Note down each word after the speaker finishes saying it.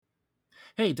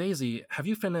Hey Daisy, have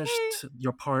you Hey, finished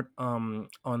your part on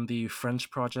the French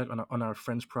project on our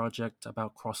French project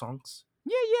about croissants?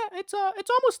 yeah, it's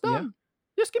almost Yeah. done.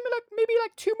 Just give me like maybe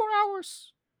like 2 more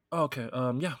hours. Okay.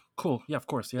 Yeah. Cool. Yeah. Of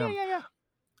course. Yeah, Yeah. yeah,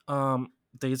 yeah,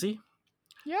 Daisy.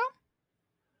 yeah.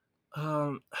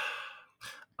 Um,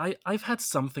 I've had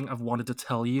something I've wanted to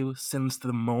tell you since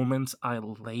the moment I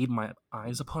laid my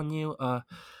eyes upon you.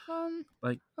 Um,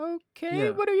 Like okay. yeah,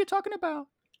 What are you talking about?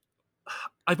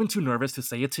 I've been too nervous to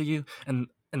say it to you, and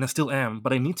I still am,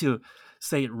 but I need to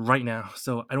say it right now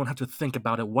so I don't have to think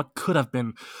about it. What could have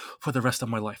been for the rest of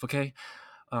my life? Okay.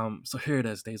 So here it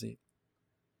is, Daisy.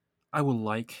 I would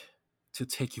like to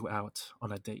take you out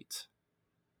on a date.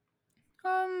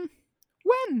 Um,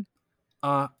 when?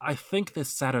 I think this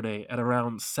Saturday at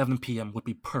around 7 p.m. would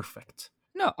be perfect.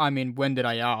 No, I mean when did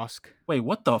I ask? Wait,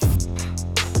 what the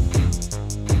f?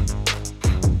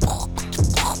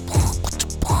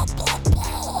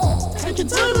 Attention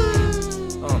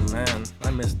Titan. Oh man,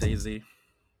 I miss Daisy.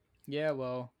 Yeah,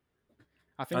 well,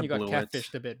 I I think you got blew it.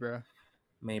 catfished a bit, bro.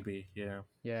 Maybe, yeah.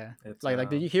 Yeah. It's Like,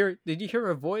 did you hear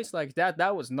her voice like that?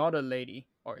 That was not a lady,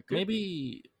 or it could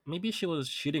be. maybe she was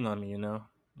cheating on me, you know?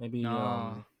 Maybe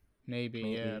No, maybe.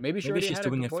 Yeah, maybe she maybe already she's had a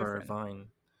doing good it for boyfriend. Vine.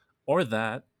 Or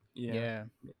that. Yeah. Yeah.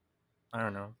 I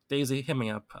don't know. Daisy, hit me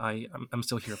up. I'm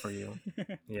still here for you. Yeah.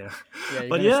 Yeah, you're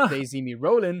But gonna yeah. Daisy me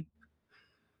rolling.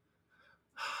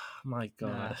 My Nah,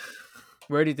 god.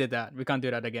 we already did that. We can't do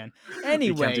that again. We can't do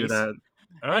Anyways, that.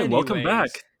 All right, welcome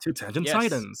back anyways, to Tangent yes.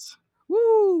 Titans.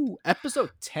 Woo! Episode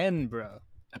 10, bro.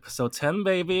 Episode 10,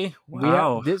 baby. We have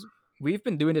Wow. this. We've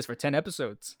been doing this for 10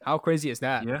 episodes. How crazy is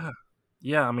that? Yeah.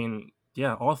 Yeah, I mean,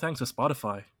 yeah, all thanks to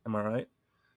Spotify. Am I right?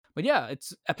 But yeah,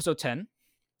 it's episode 10.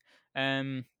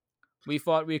 And we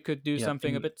thought we could do Yeah.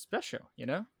 something a bit special,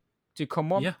 to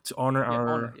commem Yeah, to honor yeah, honor,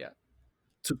 our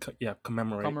yeah.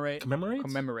 commemorate. Commemorate. Commemorate?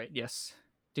 Commemorate, yes.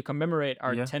 To commemorate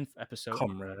our Yeah. 10th episode.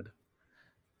 Comrade.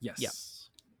 Yeah. Yes.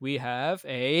 We have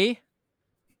a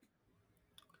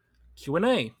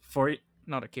Q&A for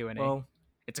not a Q&A. well,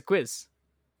 It's a quiz.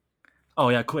 oh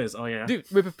yeah, quiz. Oh yeah. Dude,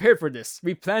 we prepared for this.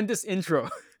 We planned this intro.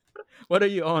 What are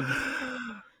you on?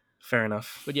 Fair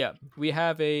enough. But yeah, we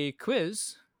have a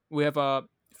quiz. We have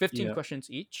 15 Yeah. questions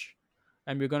each,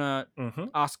 and we're gonna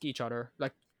Mhm. ask each other,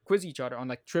 like quiz each other on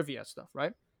like trivia stuff,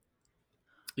 right?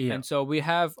 Yeah. And so we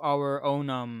have our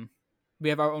own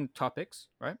topics,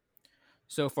 right?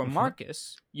 So for Mhm.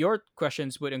 Marcus, your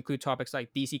questions would include topics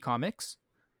like DC Comics,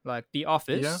 like The Yeah.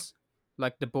 Office,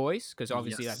 like The Boys, because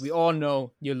obviously, like we Yes. all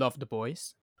know you love The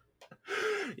Boys.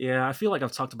 Yeah, I feel like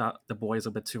I've talked about the boys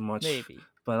a bit too much, Maybe,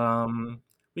 but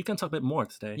we can talk a bit more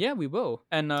today yeah, we will.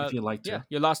 And if you'd like yeah, to.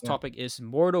 your last Yeah. topic is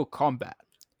Mortal Kombat.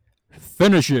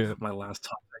 Finish him. My last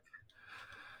topic.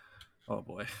 Oh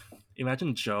boy.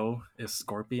 Imagine Joe is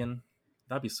Scorpion.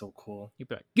 That'd be so cool. You'd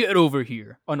be like, get over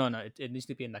here. Oh no, no, it needs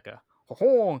to be in like a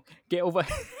ho get over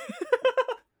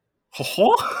Ho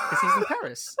ho! because he's in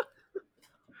Paris.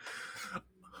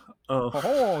 Oh,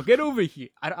 Ho get over here.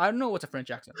 I don't know what's a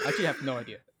French accent. I actually have no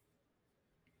idea.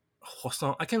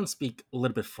 croissant. I can speak a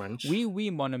little bit French. Oui, oui,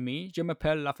 mon ami, je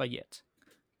m'appelle Lafayette,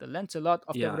 the Lancelot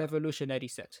of the Yeah. revolutionary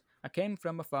set. I came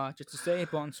from afar just to say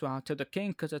bonsoir to the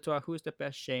king que ce toi who's the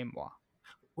best chez moi.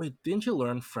 Wait, didn't you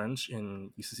learn French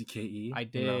in UCCKE I in high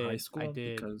did, I school?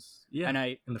 did. Because yeah, And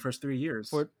I, in the first 3 years.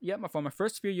 for my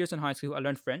first few years in high school, I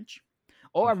learned French.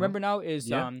 All I Mm-hmm. remember now is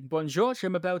Yeah. Bonjour, je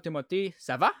m'appelle Timothée,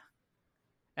 ça va?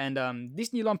 And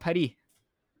Disneyland Paris.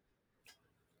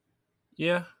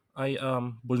 Yeah. I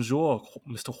bonjour,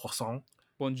 Mr. Croissant.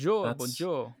 Bonjour, That's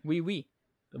bonjour. Oui, oui.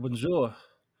 bonjour.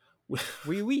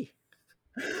 Oui, oui.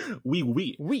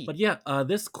 Oui. Oui. But yeah,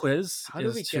 this quiz How do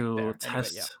is we get to there? Anyway, yeah.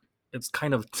 test. It's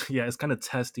kind of yeah, it's kind of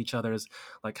test each other's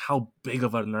like how big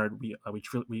of a nerd we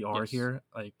are Yes. here.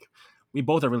 Like we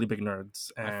both are really big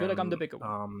nerds, I feel like I'm the bigger one.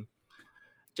 and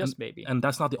Just maybe. and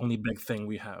that's not the only big thing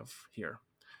we have here.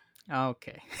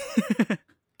 Okay.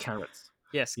 Carrots.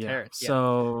 Yes, Yeah. carrots. Yeah.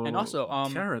 And So also, yeah,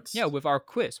 carrots. with our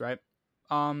quiz, right?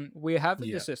 We have the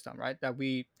Yeah. system, right, that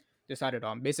we decided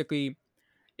on. Basically,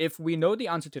 if we know the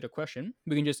answer to the question,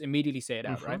 we can just immediately say it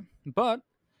out, Mm-hmm. right? But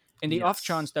in the off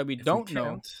chance Yes. that we If we don't know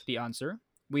can't, the answer,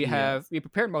 yeah, we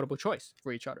prepared multiple choice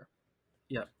for each other.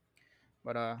 yeah,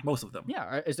 But most of them.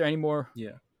 yeah, is there any more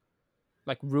Yeah.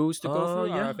 like rules to go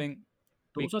through? Or I Yeah. think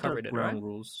we Those are the covered it, right? ground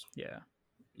rules. Yeah.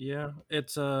 Yeah.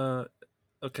 It's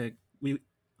okay.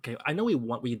 Okay. I know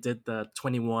we did the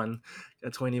 21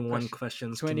 Question.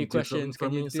 questions. Can 20 you do something questions. for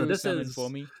Can you me? So do this something for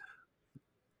is me?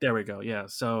 there we go. Yeah.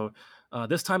 So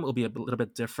this time will be a little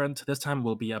bit different. This time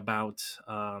will be about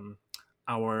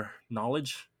our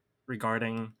knowledge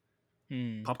regarding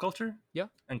pop culture Yeah.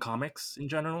 and comics in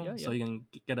general, Yeah. so Yeah. you can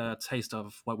get a taste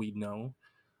of what we know,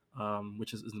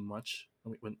 which isn't much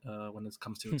when it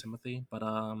comes to Timothy, but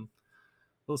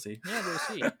we'll see. Yeah. We'll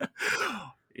see.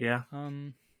 Yeah.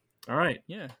 Um. All right.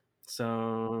 Yeah.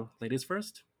 So, ladies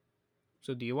first.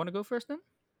 So do you want to go first then?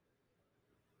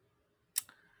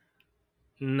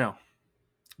 No,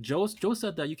 Joe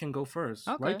said that you can go first,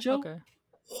 right, Okay. Joe? Okay.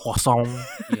 Croissant.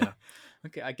 Yeah,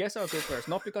 Okay. I guess I'll go first,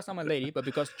 not because I'm a lady, but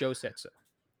because Joe said so.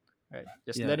 Right.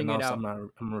 Just yeah, letting and it also out.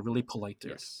 I'm a really polite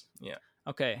dude. Yes. Yeah,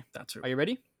 Okay. that too. Are you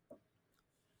ready?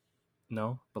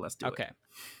 No, but let's do it. Okay.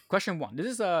 Question one. This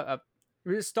is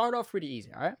we'll start off pretty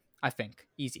easy. All right. I think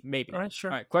easy, maybe. All right, All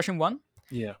sure. right. Question one.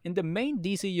 Yeah, In the main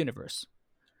DC universe,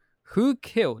 who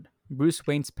killed Bruce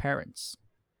Wayne's parents?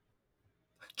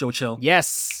 Joe Chill.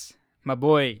 Yes, my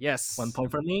boy. 1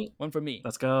 point for me. One for me.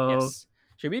 Let's go. Yes.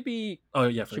 Should we be? Oh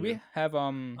yeah, for Should you. we have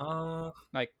Uh,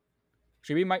 like?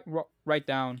 Should we might write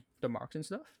down the marks and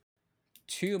stuff?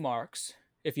 2 marks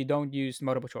if you don't use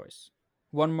multiple choice.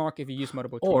 1 mark if you use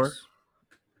multiple or choice.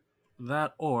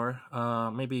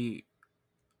 maybe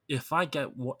if I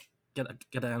get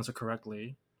an answer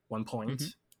correctly, 1 point, Mm-hmm.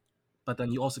 but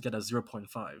then you also get a 0.5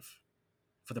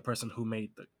 for the person who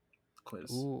made the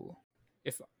quiz. Ooh.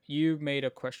 If you made a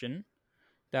question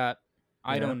that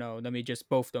I Yeah, don't know, then we just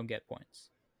both don't get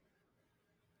points.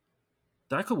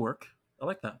 that could work. I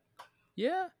like that.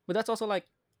 Yeah, but that's also like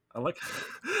I like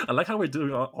I like how we're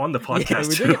doing on the yeah, podcast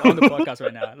we're doing too. it on the podcast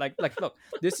right now. Like look,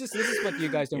 this is what you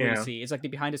guys don't really Yeah, see. It's like the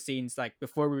behind the scenes, like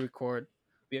before we record.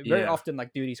 We very yeah, often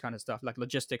like do these kind of stuff, like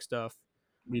logistic stuff.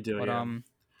 we do. But Yeah,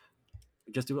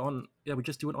 we just do it on yeah,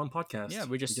 podcast. we're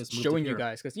We just just moved to showing you here.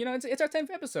 guys because it's our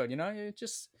 10th episode. You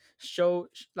just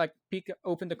like peek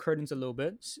open the curtains a little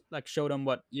bit, like show them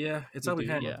what Yeah, it's we how we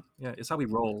do. hang. Yeah, Yeah, it's how we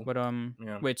roll. but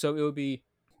Yeah. wait, so it will be.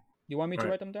 You want me All to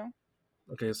right. write them down?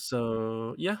 Okay.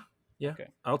 So yeah, Okay,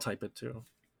 I'll type it too.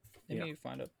 let Yeah, me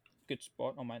find a good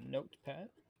spot on my notepad.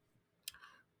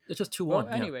 it's just two Well, one.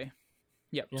 Yeah, anyway,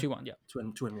 yeah, yeah, 2-1, yeah. two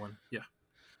and one. Yeah.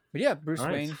 But yeah, All Bruce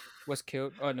right. Wayne was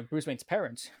killed. Oh no, Bruce Wayne's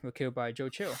parents were killed by Joe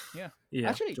Chill. Yeah, Yeah,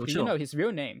 actually, Joe did you know Chill, his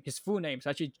real name, his full name is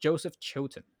actually Joseph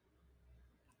Chilton?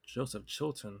 Joseph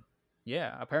Chilton.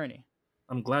 Yeah, apparently.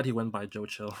 I'm glad he went by Joe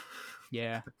Chill.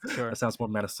 Yeah, sure. That sounds more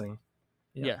menacing.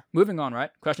 Yeah. Yeah. Moving on,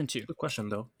 right? Question 2. Good question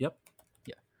though. Yep.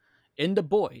 Yeah. In the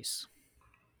Boys,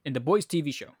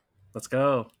 TV show, Let's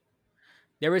go.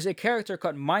 there is a character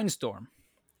called Mindstorm,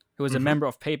 who is a Mm-hmm. member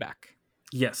of Payback.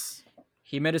 Yes.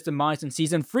 He met his demise in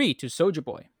season 3 to Soldier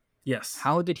Boy. Yes.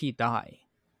 How did he die?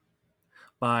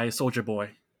 By Soldier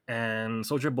Boy. And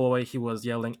Soldier Boy, he was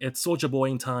yelling, "It's Soldier Boy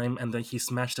in time!" And then he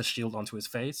smashed the shield onto his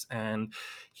face, and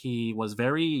he was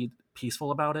very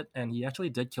peaceful about it. And he actually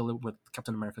did kill it with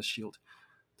Captain America's shield.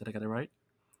 Did I get it right?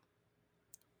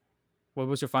 What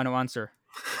was your final answer?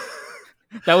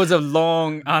 That was a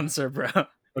long answer, bro.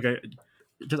 Okay,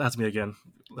 just ask me again.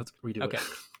 Let's redo Okay. it.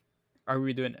 Are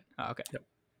we doing it? Okay. Yep.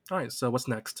 All right. So what's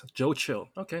next? Joe Chill.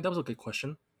 Okay, that was a good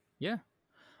question. Yeah.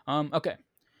 Okay.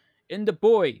 In the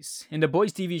Boys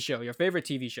TV show, your favorite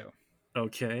TV show,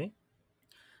 Okay.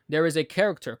 there is a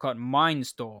character called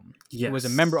Mindstorm who was a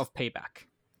member Yes. of Payback.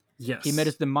 Yes. He met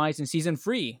his demise in season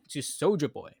 3 to Soldier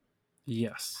Boy.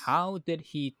 Yes. How did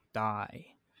he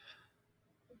die?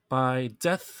 By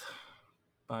death.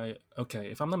 By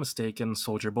okay. If I'm not mistaken,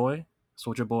 Soldier Boy.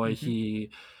 Soldier Boy. Mhm.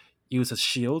 He used his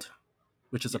shield,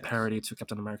 which is a Yes. parody to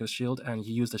Captain America's shield, and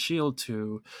he used the shield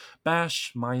to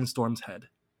bash Mindstorm's head.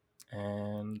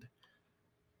 And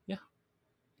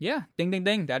Yeah, ding ding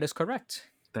ding. That is correct.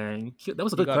 thank you. That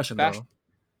was a He good got question, bashed. though.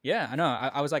 Yeah, I know.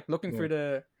 I was like looking Yeah. through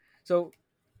the. So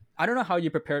I don't know how you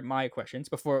prepared my questions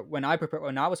before. When I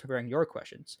was preparing your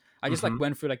questions, I just like Mhm.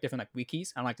 went through like different like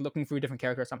wikis and like looking through different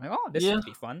characters. I'm like, oh, this Yeah. could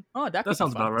be fun. Oh, that That could be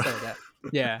sounds fun. about right. Stuff like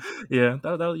that. Yeah, Yeah.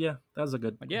 That was a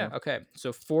good. but yeah. Okay,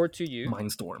 so 4 to you,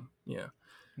 Mindstorm. Yeah.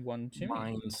 1 to me.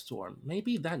 Mindstorm.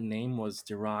 Maybe that name was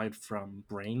derived from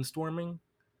brainstorming.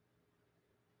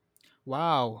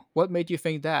 Wow, what made you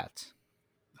think that?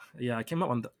 Yeah, I came up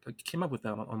with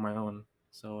that on my own.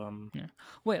 So Yeah.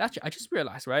 Wait, actually, I just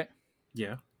realized, right?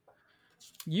 yeah.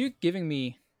 You giving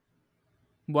me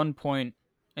 1 point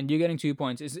and you getting 2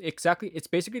 points is exactly. It's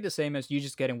basically the same as you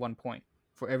just getting 1 point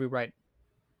for every right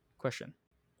question.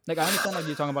 Like I understand like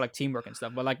you're talking about like teamwork and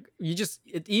stuff, but like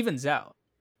it evens out.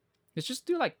 Let's just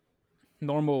do like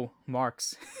normal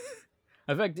marks.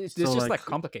 I feel like this So just like like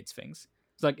complicates things.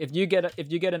 It's like if you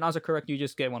get an answer correct, you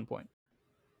just get 1 point.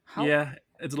 How yeah,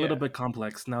 it's a little Yeah. bit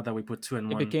complex now that we put 2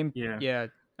 and it 1. became Yeah.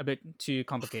 a bit too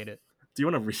complicated. Do you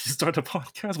want to restart the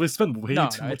podcast? We spent way No,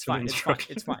 too no, much it's on the fine. It's fine.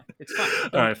 instruction. It's fine. It's fine.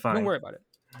 All right, Don't fine. worry about it.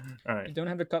 All You right. don't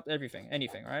have to cut anything,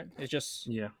 right? It's just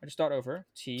Yeah. I just start over.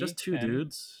 Just T two M.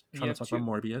 dudes You trying to have talk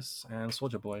about two. Morbius and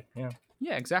Soldier Boy. Yeah.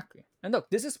 Yeah, exactly. And look,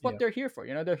 this is what Yeah. they're here for.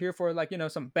 They're here for like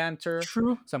some banter,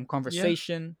 True. some Yeah.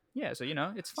 conversation. Yeah, so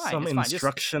it's fine. Some It's fine. Just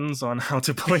instructions on how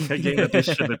to play a game that they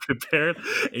should have prepared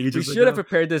we ages should have ago.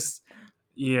 prepared this while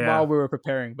Yeah. we were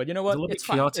preparing, but you know It's a what? little bit It's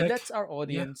fine. It chaotic. lets our Yeah.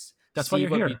 audience That's why see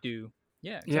you're what we here. do.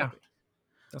 Yeah, Yeah. exactly.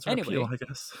 That's our appeal, Anyway, I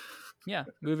guess. yeah,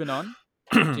 moving on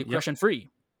to Yep. question 3.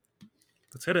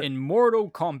 Let's hit it. In Mortal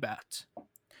Kombat,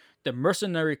 the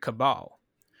mercenary Cabal,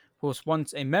 who was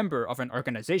once a member of an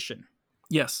organization,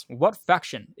 Yes. what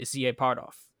faction is he a part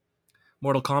of?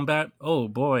 Mortal Kombat. Oh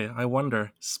boy, I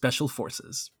wonder. Special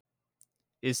Forces.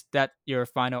 Is that your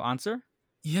final answer?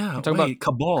 Yeah. I'm talking about Wait,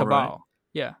 Cabal, right? Cabal.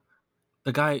 Yeah,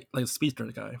 The guy, like the speedster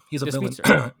guy. He's a the villain.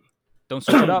 speedster. Yeah. Don't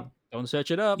search it up. Don't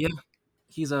search it up. Yeah.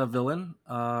 He's a villain.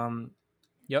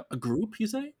 Yep. A group, you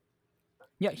say?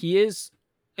 Yeah, he is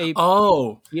a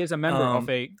Oh, member of um,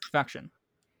 a faction.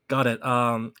 got it.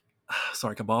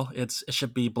 Sorry, Cabal. It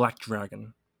should be Black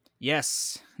Dragon.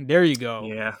 Yes, there you go.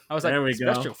 Yeah, I was like, there we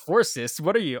go. Special Forces.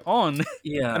 What are you on? I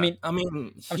Yeah, mean, I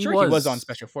mean, I'm he sure he was on was.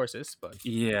 Special Forces, but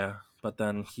Yeah, but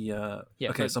then he. yeah.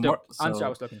 Okay, But so the more. answer I So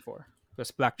was looking for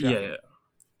was Black yeah, Dragon. yeah.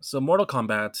 So Mortal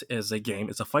Kombat is a game.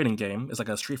 It's a fighting game. It's like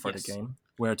a Street Fighter Yes. game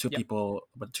where two Yep. people,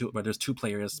 where there's two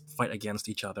players fight against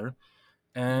each other,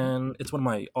 Hmm. and it's one of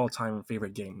my all-time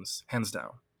favorite games, hands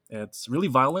down. It's really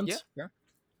Yeah. violent, Yeah.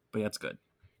 but yeah, it's good.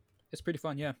 It's pretty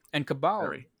fun. Yeah. And Cabal,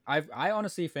 Very. I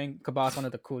honestly think Cabal is one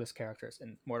of the coolest characters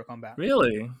in Mortal Kombat.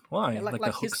 Really? Yeah, Why? like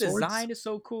Like the his hook swords? design is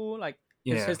so cool. Like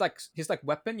Yeah. his like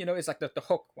weapon, it's like the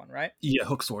hook one, right? Yeah,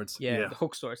 hook swords. Yeah, Yeah. the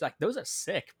hook swords. Like those are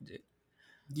sick, dude.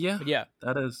 Yeah, But yeah,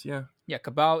 that is, yeah, yeah,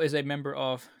 Cabal is a member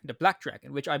of the Black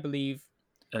Dragon, which I believe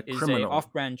a is a criminal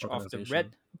off branch of the organization.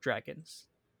 Red Dragons.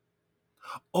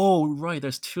 Oh, right,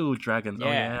 there's two dragons. Oh,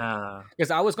 Yeah, yeah.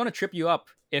 because I was gonna trip you up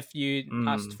if you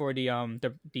asked Mm. for the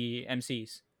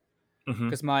MCs. Mm-hmm.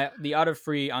 Because the other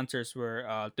three answers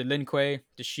were the Lin Kuei,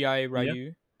 the Xiai Yeah.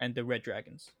 Ryu, and the Red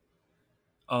Dragons.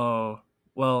 Oh, But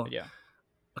well, yeah,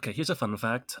 okay, here's a fun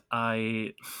fact.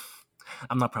 I'm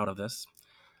not proud of this.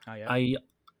 oh yeah, I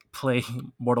play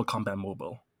Mortal Kombat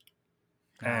Mobile,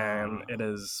 and it Ah.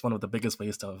 is one of the biggest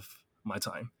waste of my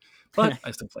time. But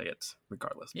I still play it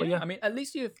regardless. But yeah. yeah, I mean, at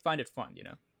least you find it fun.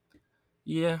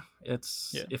 yeah,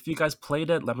 it's Yeah, if you guys played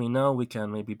it, let me know. We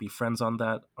can maybe be friends on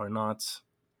that or not.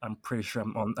 I'm pretty sure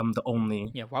I'm the only.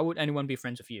 yeah. Why would anyone be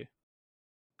friends with you?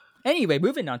 Anyway,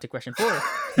 moving on to question 4.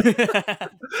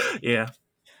 Yeah.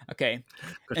 Okay, in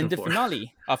Question the 4.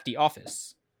 finale of The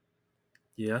Office,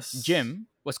 Yes. Jim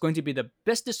was going to be the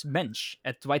bestest mensch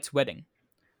at Dwight's wedding,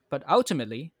 but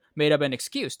ultimately made up an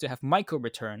excuse to have Michael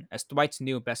return as Dwight's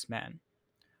new best man.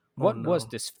 Oh What was no.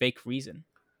 this fake reason?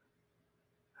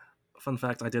 Fun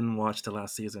fact: I didn't watch the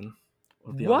last season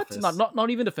of The What? Not Office. not not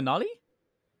even the finale?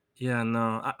 Yeah,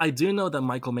 no. I do know that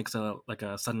Michael makes a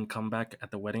sudden comeback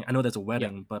at the wedding. I know there's a Yeah.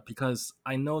 wedding, but because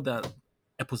I know that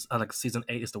episode like season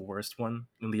 8 is the worst one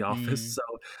in The Office, Mm, so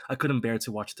I couldn't bear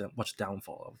to watch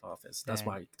Downfall of Office. That's dang.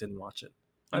 why I didn't watch it.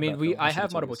 I My mean, bad though. I I should have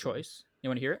have told you multiple sooner. choice. You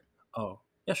want to hear it? Oh,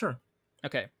 yeah, sure.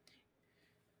 Okay.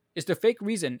 Is the fake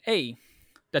reason A,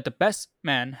 that the best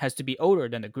man has to be older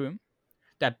than the groom?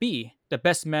 That B, the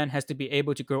best man has to be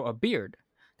able to grow a beard?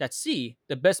 That C,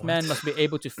 the best What? man must be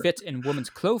able to fit in woman's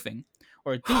clothing?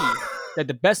 Or D, that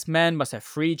the best man must have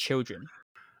 3 children?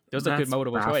 Those are good That's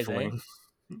multiple choice, eh? baffling.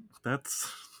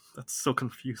 That's that's so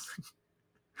confusing.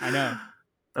 I know.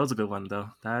 That was a good one though.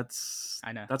 That's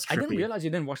I know. that's I didn't trippy. realize you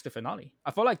didn't watch the finale.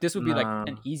 I felt like this would be like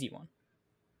an Nah, easy one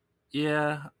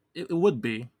yeah, it would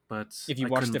be, but if you I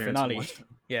watched couldn't the bear to finale. watch them.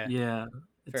 Yeah, Yeah,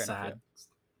 fair it's enough. Yeah. sad.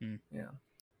 Mm. Yeah.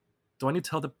 Do I need to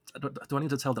tell do I need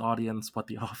to tell the audience what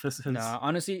The Office is? No,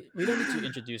 honestly, we don't need to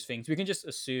introduce things. We can just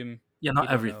assume Yeah, not people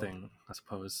know. everything, I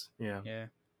suppose. Yeah. Yeah.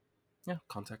 Yeah,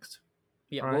 context.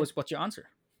 Yeah. All right. What's your answer?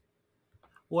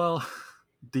 Well,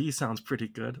 D sounds pretty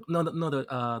good. No, no,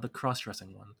 the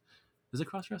cross-dressing one. Is it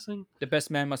cross-dressing? The best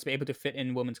man must be able to fit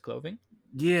in woman's clothing.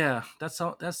 Yeah, that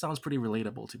sounds pretty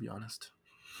relatable to be honest.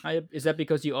 Is that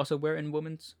because you also wear in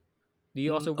women's? Do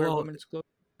you also wear Well, women's clothes?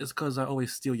 it's because I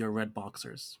always steal your red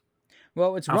boxers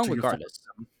Well, it's wrong after you fold regardless.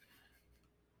 them.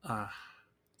 Uh,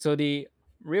 So the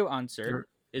real answer you're.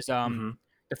 is Mm-hmm.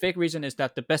 the fake reason is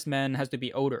that the best man has to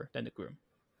be older than the groom.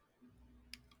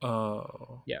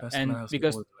 Oh, Yeah, best man and has to be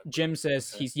because older than the Jim groom.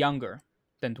 says he's younger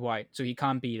than Dwight, so he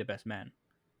can't be the best man.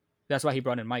 That's why he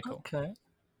brought in Michael. Okay.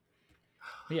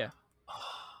 Yeah.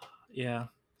 Yeah,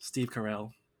 Steve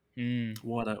Carell. Mm,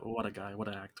 What a guy. What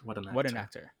an actor. what an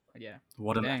actor. Yeah.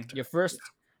 What an Dang. actor. Your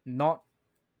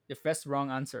Yeah. first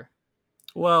wrong answer.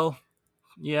 Well,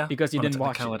 Yeah, because you on a didn't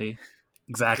watch it. technicality. Yeah,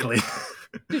 Exactly.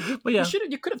 dude, you But you yeah,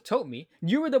 should you could have told me.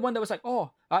 You were the one that was like,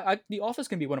 oh, The Office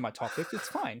can be one of my top picks. It's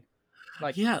fine.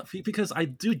 Like, yeah, because I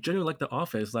do genuinely like The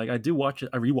Office. Like I do watch it.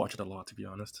 I rewatch it a lot, to be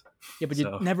honest. yeah, but you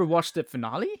So, never watched the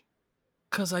finale.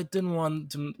 because I didn't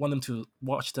want them to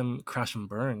watch them crash and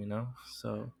burn, you know.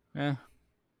 So Yeah.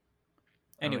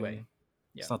 I Anyway, mean,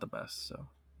 yeah. it's not the best. So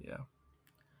yeah,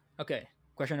 Okay.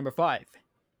 Question number 5.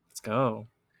 let's go.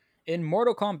 In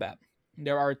Mortal Kombat,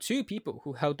 there are two people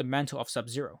who held the mantle of Sub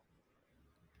Zero.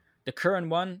 The current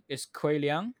one is Kuei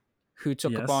Liang, who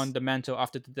took upon Yes, the mantle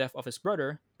after the death of his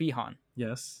brother, Bihan.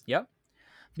 yes, Yep.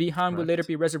 Bihan will later correct.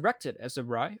 be resurrected as a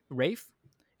Wraith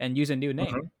and use a new Mhm.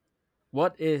 name.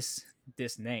 What is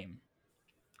this name?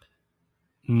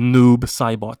 Noob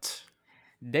Cybot.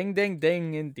 Ding, ding,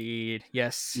 ding, indeed.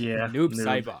 Yes, Yeah, Noob noob.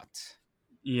 Saibot.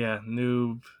 Yeah,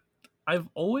 noob. I've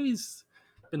always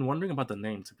been wondering about the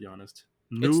name, to be honest.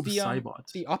 It's Noob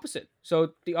Cybot. the opposite.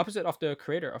 So the opposite of the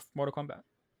creator of Mortal Kombat.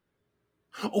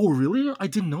 Oh, really? I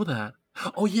didn't know that.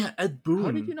 Oh yeah, Ed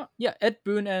How did you Boon. not? Yeah, Ed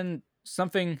Boon and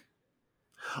something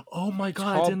Oh my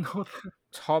god, I Tob didn't know that.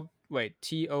 Tobias.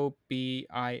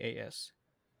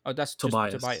 Oh, that's just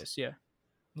Tobias. Tobias. Yeah,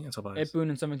 Yeah, Ed Tobias. Boon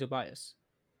and something Tobias.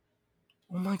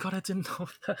 Oh my god, I didn't know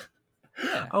that.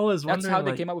 Yeah, I was that's how wondering,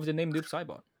 they like, came up with the name Noob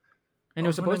Saibot. And I it was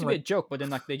was supposed wondering, to be a like, joke, but then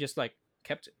like they just like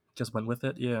kept it. just went with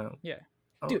it. Yeah, Yeah,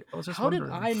 I, dude, I was just how did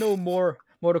wondering. I know more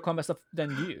Mortal Kombat stuff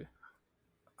than you?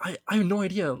 I have no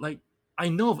idea. Like, I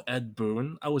know of Ed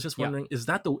Boon. I was just Yeah, wondering, is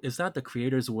that the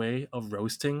creator's way of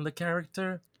roasting the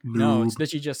character? no, it's Noob.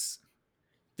 literally just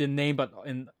the name, but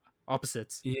in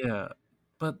opposites. Yeah,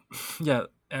 but yeah,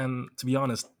 and to be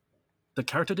honest, the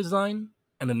character design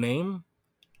and the name,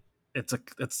 it's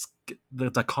the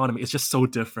dichotomy. It's just so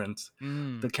different.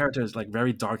 Mm, The character is like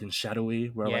very dark and shadowy,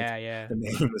 where like yeah, yeah. the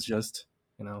name is just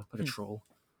like a Hmm, troll.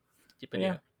 But but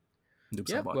yeah, yeah, Noob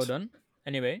yeah. Well Saibot. done.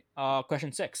 Anyway,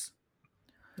 question 6.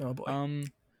 Oh boy. Um,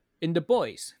 in The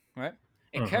Boys, right?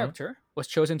 A Mm-hmm. character was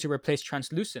chosen to replace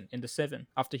Translucent in the Seven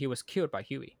after he was killed by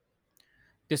Huey.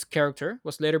 This character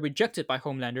was later rejected by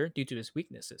Homelander due to his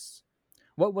weaknesses.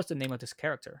 What was the name of this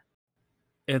character?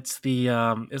 It's the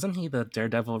isn't he the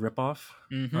Daredevil ripoff?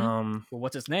 Mm-hmm. Um, Well,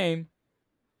 what's his name?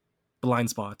 Blind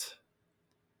Spot.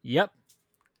 Yep,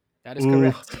 that is Ooh,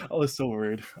 correct. I was so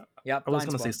worried. Yep, I was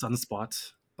Blind gonna say Spot.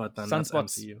 Sunspot, but then that's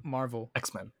Sunspot's MCU. Marvel.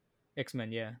 X Men.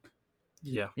 X-Men, yeah.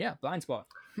 Yeah, Yeah, Blind Spot.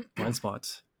 Blind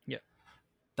Spot. Yeah.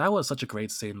 That was such a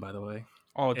great scene, by the way.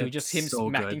 Oh, dude, It's just him so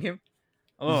smacking good. him.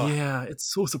 Oh, Yeah,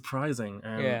 it's so surprising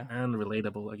and yeah.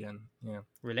 relatable again. Yeah.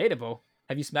 Relatable.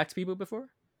 Have you smacked people before?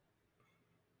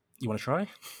 You want to try?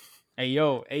 Hey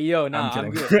yo, I'm nah,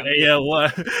 I'm kidding. good. I'm Hey, good. yo,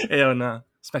 what? Hey, yo, nah.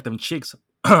 Smack them cheeks.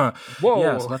 Yeah, so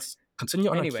Whoa. let's continue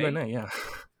on our Anyway, Q&A. Yeah.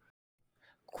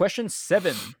 question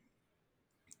 7.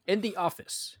 In The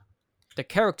Office, the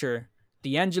character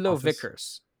D'Angelo Office.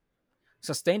 Vickers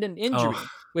sustained an Oh, injury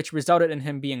which resulted in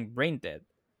him being brain dead.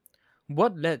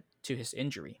 What led to his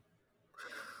injury?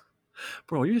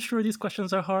 bro, are you sure these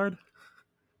questions are hard?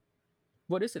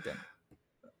 What is it then?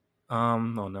 Oh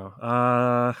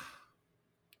no.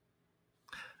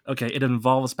 Okay, it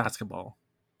involves basketball.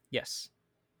 Yes.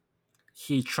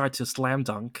 He tried to slam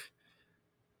dunk,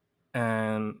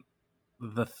 and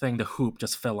the hoop,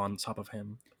 just fell on top of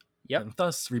him, Yep. and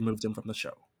thus removed him from the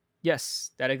show.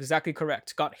 Yes, that is exactly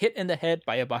correct. Got hit in the head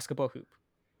by a basketball hoop.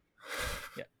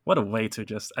 Yeah. What a way to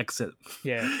just exit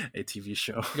Yeah. a TV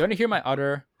show. You want to hear my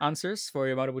other answers for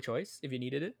your multiple choice if you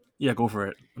needed it? Yeah, go for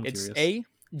it. I'm It's curious.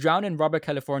 A, drown in Robert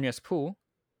California's pool.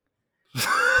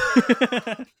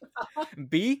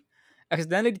 B,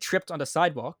 accidentally tripped on the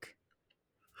sidewalk.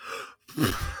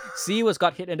 C was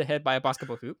got hit in the head by a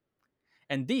basketball hoop.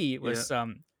 And D Yeah. was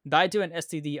died to an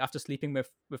STD after sleeping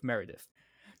with Meredith.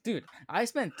 Dude, I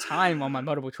spent time on my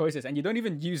multiple choices and you don't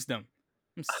even use them.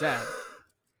 I'm sad.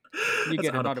 You That's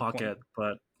get out of another point. pocket,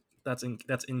 but that's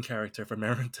in character for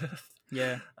Meredith.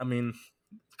 Yeah. I mean,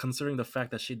 considering the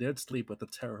fact that she did sleep with a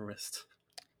terrorist.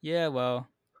 Yeah, well,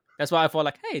 that's why I thought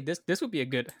like, hey, this would be a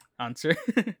good answer.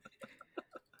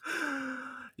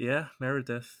 Yeah,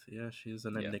 Meredith. Yeah, she's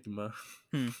an Yeah. enigma.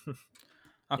 Hmm. Yeah,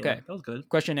 Okay. that was good.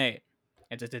 Question 8.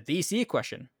 It's a DC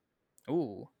question.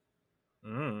 Ooh,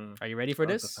 are you ready for I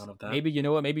like the this? sound of that. Maybe you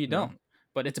know it, maybe you No, don't.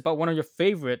 But it's about one of your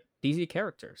favorite DC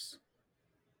characters,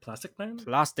 Plastic Man.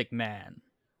 Plastic Man.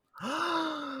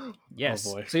 Oh Yes.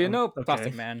 boy. So you know Plastic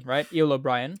Okay. Man, right? Eel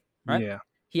O'Brien, right? Yeah.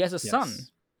 He has a son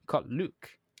Yes. called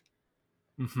Luke.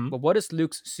 Mm-hmm. But what is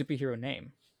Luke's superhero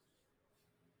name?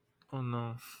 Oh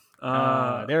no.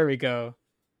 There we go.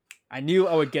 I knew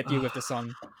I would get you with the uh,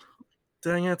 son.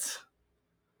 dang it.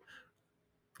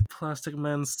 Plastic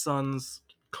Man's sons.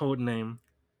 code name.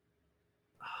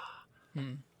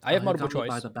 I have You multiple got me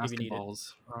by choice the if you need it.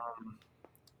 basketballs.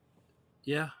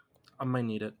 Yeah, I might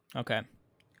need it. Okay.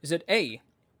 Is it A,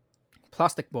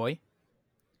 Plastic Boy,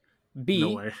 No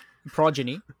B, way.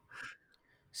 Progeny,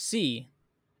 C,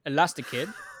 Elastic Kid,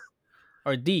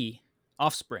 or D,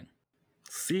 Offspring?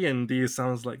 C and D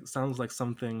sounds like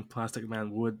something Plastic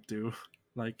Man would do.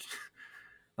 Like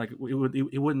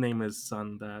he would name his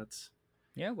son that.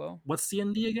 Yeah, well, What's C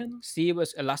and D again? C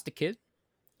was Elastic Kid,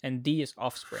 and D is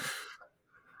Offspring.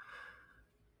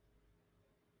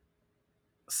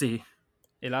 C.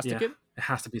 Elastic Yeah, Kid? it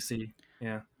has to be C.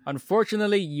 Yeah.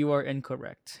 Unfortunately, you are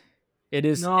incorrect. It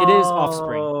is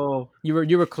Offspring. No.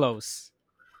 You were close.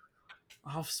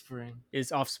 Offspring.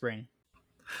 It's Offspring.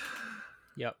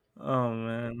 Yep. Oh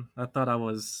man, I thought I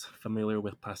was familiar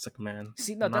with Plastic Man.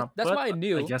 See, no, Not, that's but why I I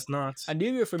knew. guess not. I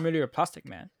knew you were familiar with Plastic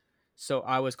Man, so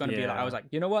I was gonna be like, I was Yeah, like,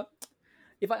 you know what?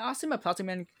 If I asked him a Plastic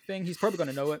Man thing, he's probably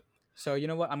gonna know it. So you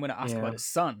know what? I'm gonna ask about yeah, his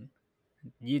son.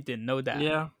 You didn't know that.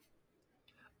 yeah.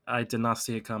 I did not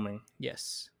see it coming.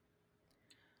 Yes.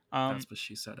 That's Um. what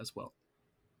she said as well.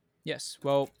 Yes.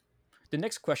 Well, the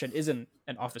next question isn't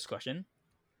an office question.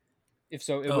 If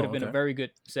so, it would have Oh, been a okay. very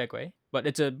good segue. But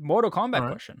it's a Mortal All Kombat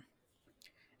right. question,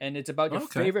 and it's about your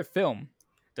Okay. favorite film,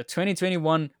 the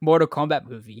 2021 Mortal Kombat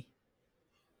movie.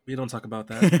 We don't talk about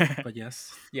that, but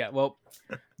yes, Yeah. Well,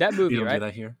 that we movie, don't do right,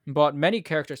 that here. brought many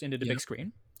characters into the Yeah. big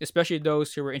screen, especially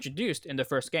those who were introduced in the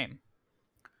first game.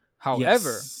 However,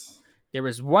 Yes. there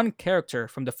is one character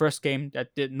from the first game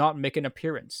that did not make an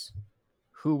appearance.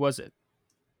 Who was it?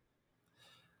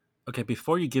 Okay.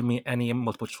 Before you give me any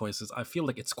multiple choices, I feel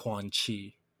like it's Quan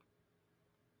Chi.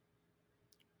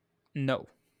 No.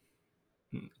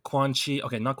 Quan Chi.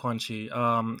 Okay, not Quan Chi.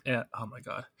 Oh my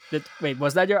god. Wait,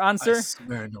 was that your I answer?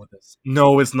 swear I know this.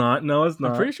 No, it's not. No, it's I'm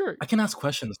not. pretty sure. I can ask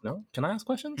questions. No, can I ask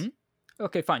questions? Hmm?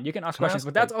 Okay, fine. You can ask Can I questions, ask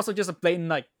but that's like also just a blatant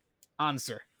like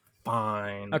answer.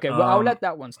 fine? Okay, well I'll let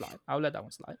that one slide. I'll let that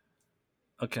one slide.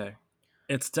 Okay,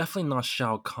 it's definitely not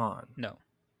Shao Kahn. No.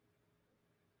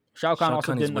 Shao Kahn Shao also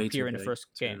Kahn is didn't way too appear in the big. first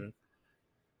game.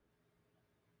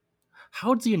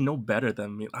 How do you know better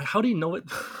than me? How do you know it?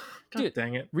 God Dude,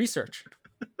 dang it. research.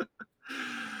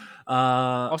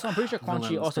 Uh, Also, I'm pretty sure Quan Chi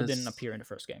villains. also didn't This. appear in the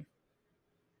first game.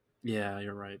 Yeah,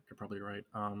 you're right. You're probably right.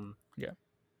 Yeah.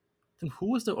 Then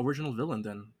who was the original villain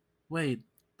then? Wait,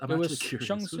 I'm It actually was Shang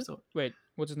curious. Who's Tsung. the Wait,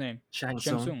 what's his name? Shang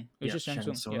Shang Tsung? Tsung. It was Yeah, just Shang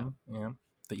Shang Tsung. Yeah. Tsung. Yeah,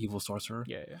 the evil sorcerer.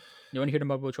 Yeah, yeah. You want to hear the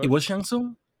multiple It choice? was Shang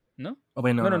Tsung. No? Oh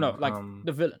wait, no, No, no, no, no. no. Like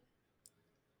the villain.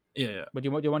 Yeah, yeah. But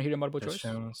you want to hear the multiple There's choice?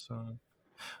 Shang Tsung.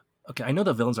 Okay, I know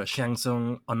the villains are Shang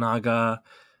Tsung, Onaga.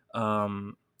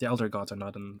 The Elder Gods are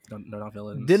not they're not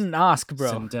villains. Didn't ask,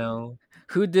 bro. Sindel.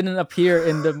 Who didn't appear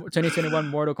in the 2021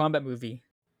 Mortal Kombat movie?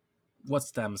 What's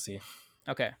the MC?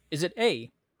 Okay. Is it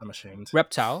A, I'm ashamed.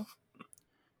 Reptile,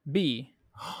 B,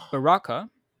 Baraka?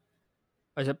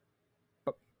 Is it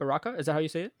Baraka? Is that how you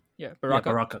say it? Yeah, Yeah, Baraka.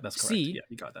 Baraka. That's correct. C, Yeah,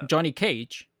 you got that. Johnny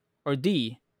Cage, or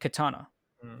D, Katana?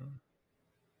 Mm.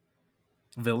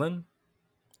 Villain?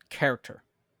 Character.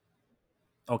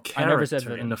 Oh, I never said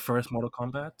character in villain. the first Mortal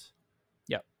Kombat.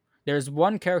 Yeah. There's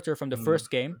one character from the Mm.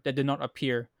 first game that did not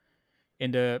appear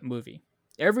in the movie.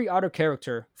 Every other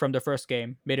character from the first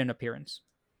game made an appearance.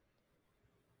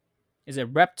 Is it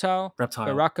Reptile, Reptile.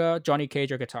 Baraka, Johnny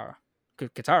Cage, or Katara?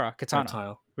 Katana.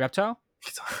 Reptile. Reptile?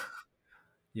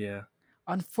 Yeah.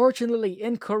 Unfortunately,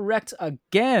 incorrect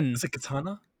again. Is it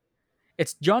Katana?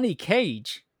 It's Johnny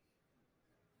Cage.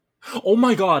 Oh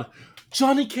my god!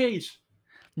 Johnny Cage!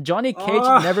 Johnny Cage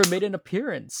Ah! never made an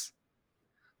appearance.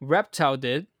 Reptile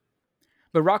did.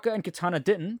 Baraka and Katana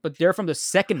didn't, but they're from the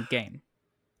second game.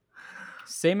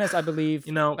 Same as I believe,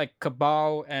 You know, like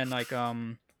Cabal and like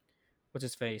what's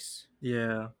his face?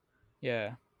 yeah.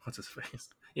 Yeah, What's his face?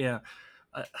 Yeah.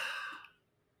 I,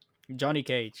 Johnny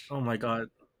Cage. oh my god.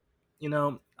 You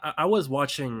know, I was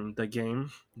watching the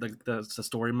game, the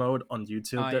story mode on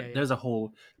YouTube. Ah, yeah, yeah. There's a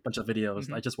whole bunch of videos.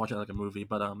 Mhm. I just watched it like a movie,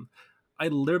 but I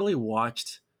literally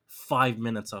watched 5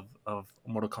 minutes of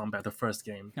Mortal Kombat, the first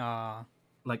game, Ah,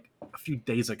 like a few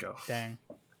days ago. dang.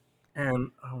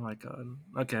 And oh my god.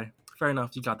 Okay, fair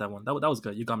enough. You got that one. That was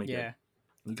good. You got me Yeah,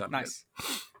 good. You got me nice. good.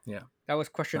 Yeah, That was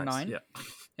question nice. 9, Yeah.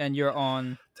 and you're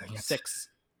on Dang it. 6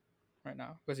 right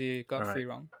now because you got All right. 3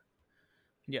 wrong.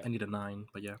 Yeah. I need a 9,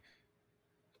 but yeah.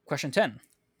 Question 10.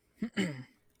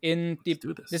 In the Let's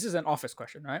do this. This is an office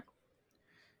question, right?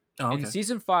 Oh, In okay.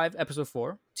 season 5, episode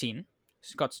 4, Teen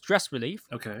got stress relief.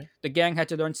 Okay. The gang had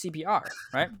to learn CPR,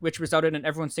 right? Which resulted in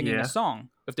everyone singing Yeah. a song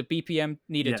with the BPM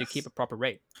needed to Yes. keep a proper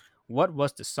rate. What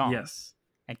was the song? Yes.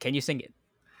 And can you sing it?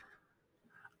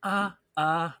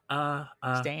 alive,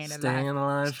 staying alive, staying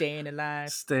alive. staying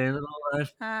alive. Staying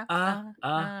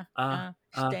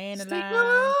Staying alive.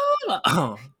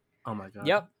 alive. Oh my god.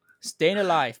 Yep, staying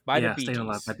alive by the Yeah, Bee staying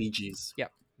alive by Gees. Bee Gees.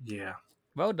 Yep, Yeah,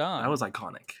 well that was done.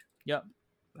 iconic. Yep.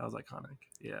 That was iconic.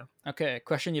 Yeah, Okay,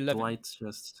 question 11. Dwight's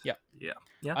just Yep, yeah,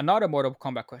 yeah. another Mortal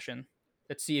Kombat question.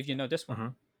 Let's see if you know this one.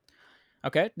 Mm-hmm.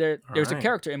 Okay, All there's a right.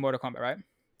 character in Mortal Kombat, right?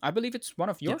 I believe it's one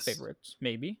of your Yes. favorites,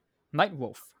 maybe.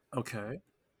 Nightwolf. Okay.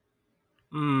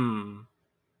 Hmm.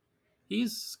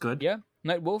 He's good. Yeah,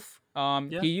 Nightwolf.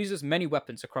 Yeah. He uses many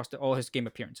weapons across all his game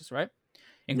appearances, right?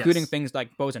 Including Yes. things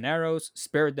like bows and arrows,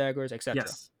 spirit daggers, etc.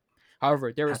 Yes.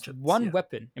 However, there is Hatchets. one Yeah.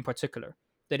 weapon in particular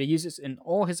that he uses in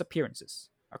all his appearances,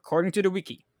 according to the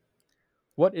wiki.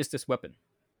 What is this weapon?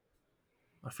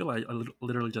 I feel like I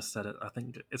literally just said it. I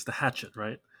think it's the hatchet,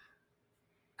 right?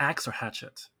 Axe or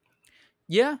hatchet?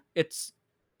 Yeah, its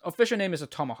official name is a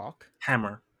tomahawk.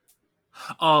 Hammer.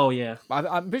 Oh yeah.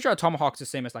 I'm pretty sure a tomahawk's the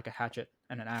same as like a hatchet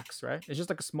and an axe, right? It's just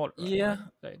like a smaller, right? Yeah.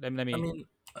 Let I me. mean,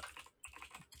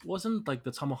 wasn't like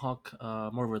the tomahawk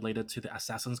more related to the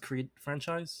Assassin's Creed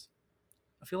franchise?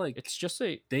 I feel like It's just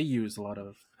a. they use a lot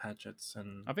of hatchets I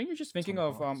and think you're just thinking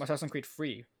of tomahawks. Assassin's Creed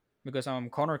 3 because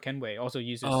Connor Kenway also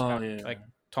uses Oh yeah. like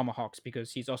tomahawks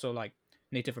because he's also like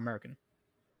Native American.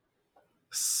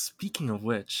 Speaking of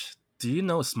which, do you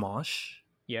know Smosh?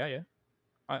 Yeah, yeah.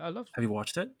 I love. Have you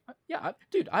watched it? Yeah,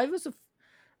 dude. I was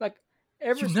like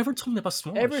ever You never told me about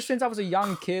ever Smosh. since I was a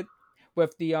young kid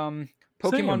with the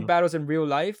Pokemon Same. battles in real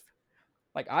life.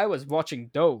 Like I was watching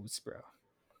those, bro.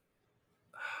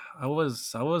 I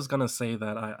was gonna say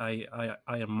that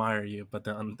I admire you, but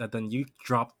then you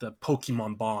dropped the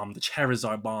Pokemon bomb, the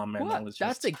Charizard bomb, and I What? was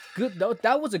That's just a good.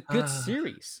 That was a good uh,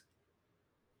 series.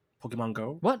 Pokemon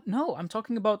Go. What? No, I'm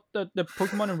talking about the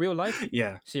Pokemon in real life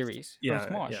Yeah, series from yeah, yeah,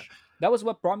 Smosh. That was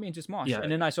what brought me into Smosh, yeah.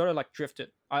 and then I sort of like drifted.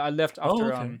 I left Oh,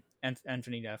 after okay.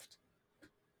 Anthony left.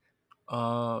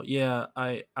 Yeah.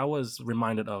 I was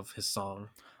reminded of his song.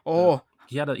 The Oh,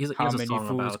 he how has a many song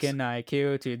fools about can I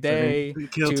kill killing today?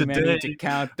 kill Too many today. to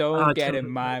count, don't get in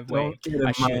my way. Don't get in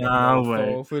I shoot a my way.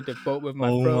 mofo through the boat with my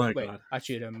Oh throat. my Wait, god. I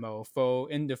shoot a mofo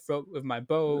in the throat with my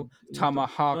bow. With the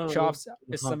Tomahawk chops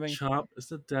is hawk something. chop is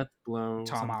the death blow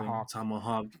something Tomahawk,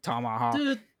 tomahawk. tomahawk,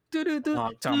 Dude, do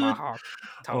hawk, dude. tomahawk,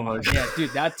 Oh my tomahawk. god. Yeah,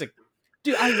 dude, that's a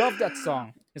dude. I love that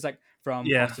song. It's like from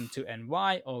Yeah, Boston to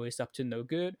NY, always up to no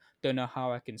good. Don't know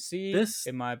how I can see this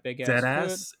in my big ass hood.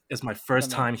 deadass is my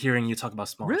first Something. time hearing you talk about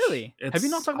Smosh. Really? Have you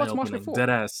not It's talked eye about Smosh opening. before?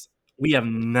 Deadass. We have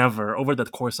never, over the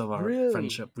course of our Really?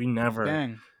 friendship, we never.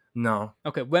 Dang. No.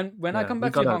 Okay, when I Yeah, come we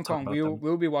back to gotta Hong talk Kong, about them.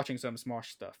 we'll be watching some Smosh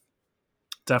stuff.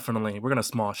 Definitely, we're gonna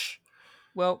Smosh.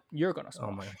 Well, you're gonna Oh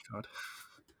my Smosh. god,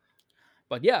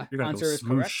 But yeah, you're gonna go answer is smoosh.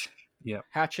 correct. Yeah,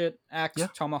 Hatchet, axe, yeah.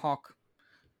 tomahawk.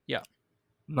 Yeah,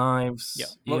 yeah.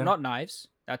 Knives. Well, Yeah. not knives.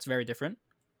 That's very different.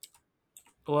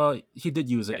 Well, he did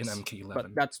use it in Yes, but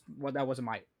MK11. that's what that was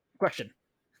my question.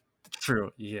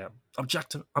 True. Yeah.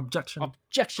 Objective. Objection.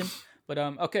 Objection. But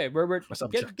okay, we're That's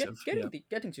objective. Yeah.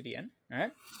 getting to the end. All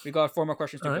right, we got 4 more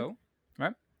questions to All right. go. All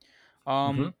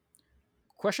right. Mm-hmm.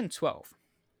 Question 12.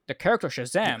 The character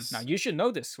Shazam. Now Yes. you should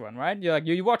know this one, right? You like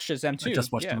you watch Shazam I too.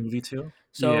 just watched the Yeah. movie too. Yeah.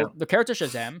 So the character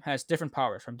Shazam has different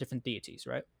powers from different deities,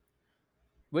 right?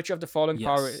 Which of the following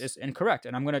power Yes. is incorrect?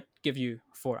 And I'm gonna give you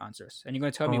 4 answers, and you're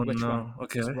gonna tell me Oh which one no.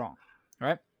 Okay. is wrong. All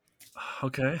right.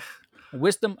 Okay.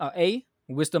 Wisdom. A.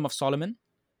 Wisdom of Solomon.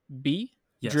 B.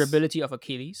 Yes. Durability of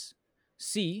Achilles.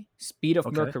 C. Speed of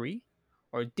Okay. Mercury.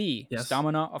 Or D. Yes.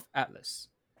 Stamina of Atlas.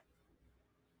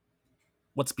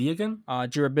 What's B again?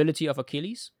 Durability of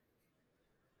Achilles.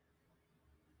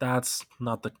 That's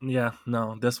not the. Yeah.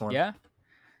 No. This one. Yeah,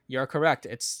 you're correct.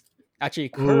 It's actually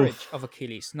courage Oof. of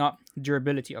Achilles, not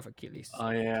durability of Achilles. Oh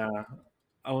yeah.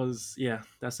 I was. Yeah.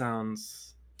 That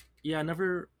sounds. Yeah. I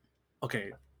never.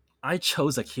 Okay. I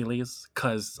chose Achilles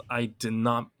because I did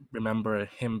not remember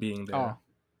him being Oh, there.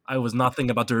 I was not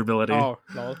thinking about durability. oh,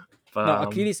 lol. But No,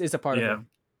 Achilles is a part of yeah. him,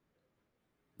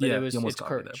 but Yeah. You almost it's got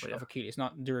me there. courage But of yeah. Achilles,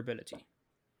 not durability.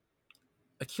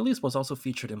 Achilles was also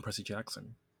featured in Percy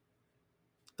Jackson,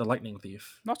 the Lightning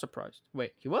Thief. Not surprised.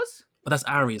 Wait, he was? But that's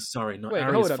Ares. Sorry, no. Wait,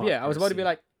 Ares hold up. fought Yeah, I was about to be Percy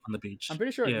like, on the I'm beach.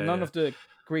 pretty sure Yeah, none yeah. of the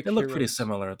Greek They look pretty heroes.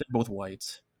 similar. They're both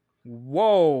white.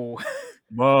 Whoa.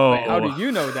 Wait, how do Whoa.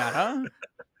 you know that, huh?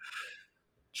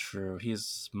 True.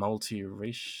 He's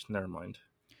multi-racial. Never mind.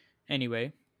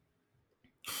 Anyway,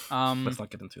 Let's not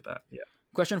get into that. Yeah.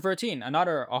 question 13,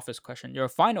 another office question. Your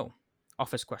final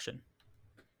office question.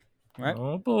 Right?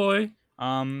 Oh boy.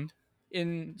 I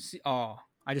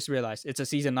just realized it's a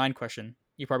season 9 question.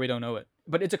 You probably don't know it,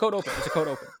 but it's a code open. It's a code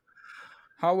open.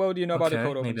 How well do you know about the Okay.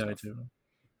 code open Maybe I stuff? do.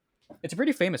 It's a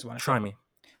pretty famous one. Try Actually. me.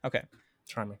 Okay.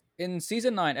 Try me. In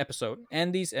season 9 episode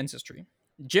Andy's Ancestry,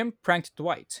 Jim pranked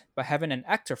Dwight by having an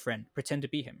actor friend pretend to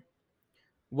be him.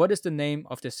 What is the name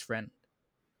of this friend?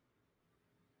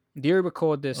 Do you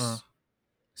recall Uh, this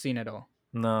scene at all?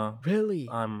 no, Really?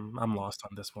 I'm lost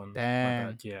on this one. My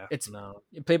bad. Damn. Yeah, It's no.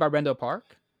 played by Randall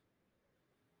Park.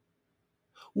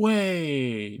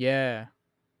 Wait, Yeah.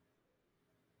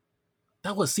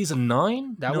 that was season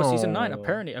 9? That was season 9, No,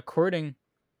 apparently, according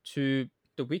to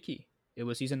the wiki. It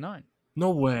was season 9. no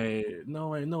way, no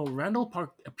way, no. Randall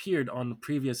Park appeared on the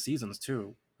previous seasons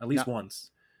too, at least Now,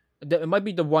 once. it might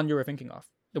be the one you were thinking of.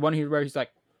 The one where he's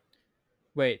like,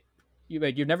 wait,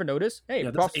 you've never noticed? Hey,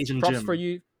 Yeah, that's Asian props for Jim.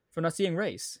 you for not seeing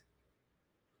race.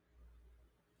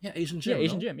 Yeah, Asian Yeah, Jim.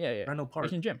 Asian No, Jim. Yeah, yeah. Randall Park.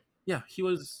 Asian Jim. Yeah, he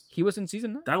was. He was in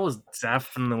season 9. That was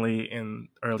definitely in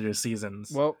earlier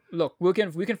seasons. Well, look, we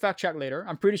can fact check later.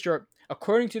 I'm pretty sure,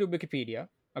 according to the Wikipedia,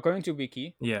 according to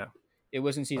Wiki, Yeah. it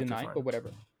was in season Okay, 9, fine. but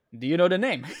whatever. Do you know the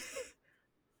name?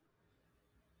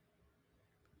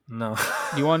 No.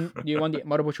 Do you want the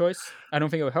multiple choice? I don't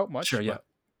think it will help much. Sure. Yeah. But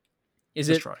is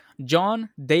Let's it try. John,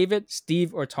 David,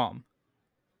 Steve, or Tom?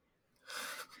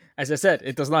 As I said,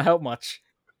 it does not help much.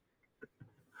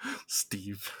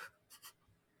 Steve.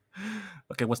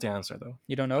 Okay, what's the answer though?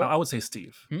 You don't know I it? would say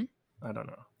Steve. Hmm? I don't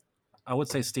know. I would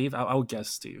say Steve. I would guess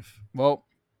Steve. Well,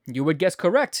 you would guess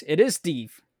correct. It is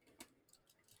Steve.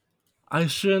 I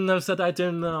shouldn't have said I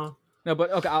didn't know. No,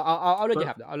 but okay, I'll let you But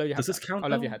have that. I'll let you have does that. this count I'll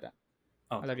let you though? have that.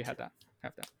 Oh, I'll let you thank have that.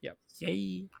 Have that. Yep.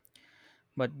 Yay.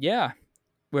 But yeah,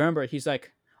 remember he's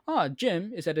like, oh,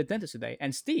 Jim is at the dentist today,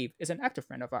 and Steve is an actor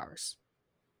friend of ours.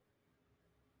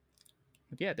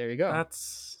 But yeah, there you go.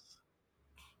 That's.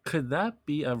 Could that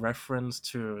be a reference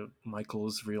to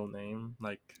Michael's real name,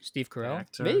 like Steve the Carell?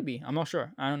 actor? Maybe. I'm not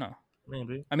sure. I don't know.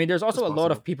 Maybe I mean, there's it's also a lot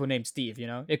possible. of people named Steve, you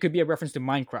know? It could be a reference to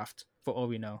Minecraft, for all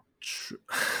we know.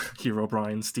 Hero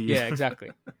Brian Steve. Yeah, exactly.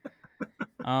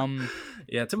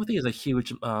 Yeah, Timothy is a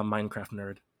huge Minecraft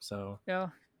nerd. So, Yeah,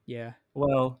 yeah,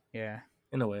 well, yeah,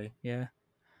 in a way, yeah.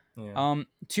 yeah.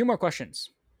 2 more questions.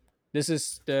 This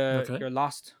is Okay, your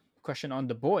last question on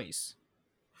The Boys.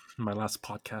 my last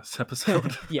podcast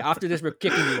episode. Yeah, after this, we're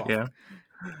kicking you off. Yeah.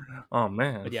 Oh But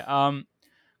man. yeah,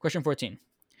 question 14.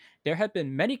 There had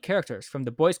been many characters from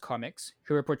the Boys comics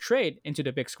who were portrayed into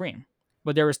the big screen,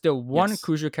 but there was still one Yes,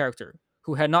 crucial character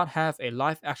who had not have a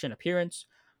live action appearance,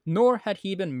 nor had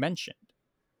he been mentioned.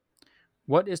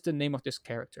 What is the name of this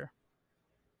character?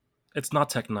 it's not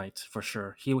Tech Knight for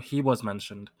sure. He was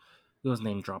mentioned. He was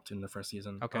name dropped in the first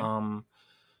season. Okay.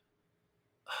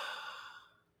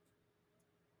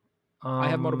 I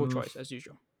have multiple choice as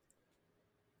usual.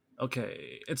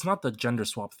 Okay, it's not the gender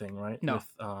swap thing, right? No. With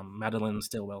Madeline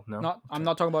Stillwell. No. Not I'm Okay.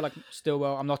 not talking about like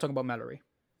Stillwell, I'm not talking about Mallory.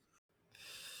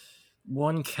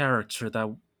 One character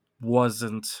that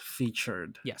wasn't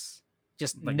featured, Yes.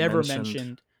 Just like never mentioned.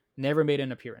 mentioned, never made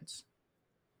an appearance.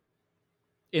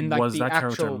 In like Was the that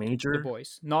character actual The major?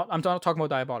 Boys. I'm not talking about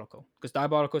Diabolical, because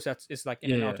Diabolical is like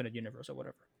in an Yeah, alternate universe or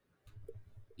whatever.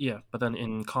 yeah. But then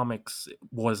in comics,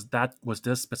 was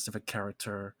this specific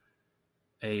character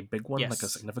a big one, like a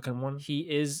Yes. significant one? He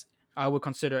is, I would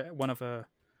consider one of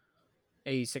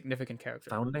a significant character.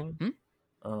 Founding?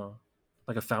 Hmm?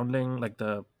 Like a founding, like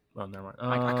the. Oh, never mind.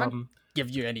 I can't give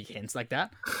you any hints like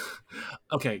that.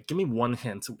 Okay, give me one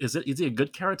hint. Is he a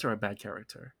good character or a bad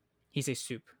character? He's a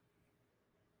soup.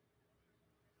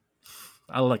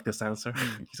 I like this answer.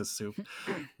 He's a soup.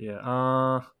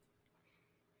 Yeah.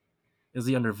 Is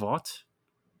he under Vought?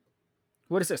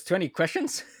 What is this? 20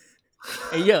 questions?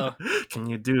 Hey yo. Can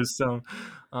you do some?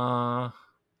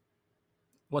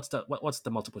 What's the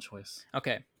multiple choice?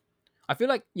 Okay. I feel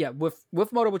like with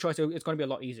multiple choice it's going to be a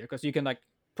lot easier because you can like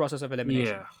process of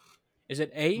elimination. Yeah, Is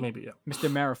it A, maybe. Yeah.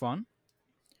 Mr. Marathon,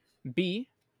 B,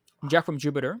 Jack from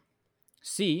Jupiter,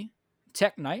 C,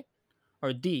 Tech Knight,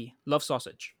 or D, Love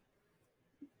Sausage?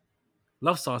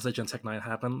 Love Sausage and Tech Nine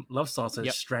happened. Love Sausage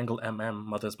Yep. strangled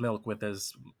Mother's Milk with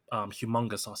his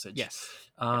humongous sausage. Yes.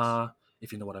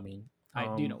 If you know what I mean.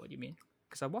 I do know what you mean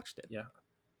because I watched it. Yeah.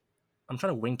 I'm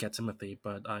trying to wink at Timothy,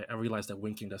 but I realized that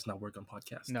winking does not work on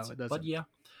podcasts. No, it doesn't. But yeah.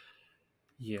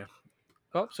 Yeah.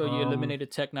 Oh, so you eliminated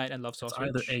Tech Knight and Love It's Sausage.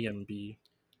 either A and B.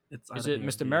 Is it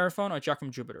Mr. Marathon or Jack from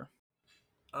Jupiter?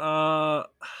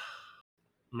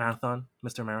 Marathon.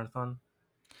 Mr. Marathon.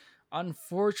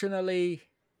 Unfortunately,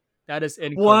 that is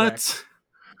incorrect. What?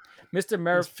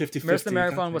 Mr.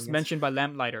 Marathon was mentioned by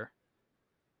Lamplighter.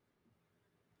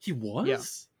 He was? Yeah.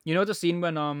 You know the scene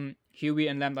when Huey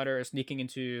and Lamplighter are sneaking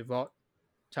into Vault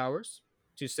Towers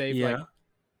to save like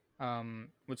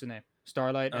what's her name?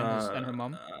 Starlight and her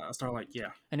mom. Starlight,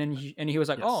 yeah. And then he was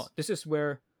like, Yes. "Oh, this is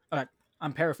where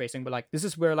I'm paraphrasing, but like this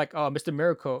is where like Mr.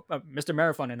 Miracle, Mr.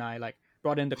 Marathon, and I like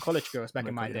brought in the college girls Oh back my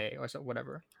in my god, yeah. day or so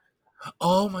whatever.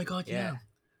 Oh my god, Yeah,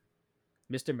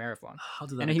 yeah. Mr. Marathon, How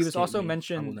did and that then he was escape also me? I will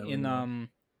mentioned never in know.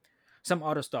 some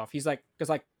other stuff. He's like because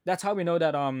like that's how we know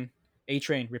that A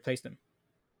Train replaced him,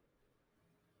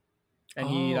 and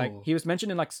Oh, he was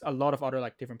mentioned in like a lot of other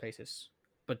like different places.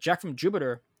 But Jack from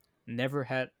Jupiter never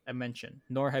had a mention,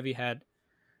 nor have he had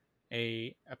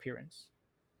a appearance.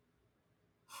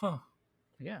 huh.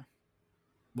 Yeah,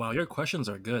 Wow, your questions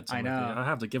are good, I Timothy. know. I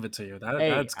have to give it to you.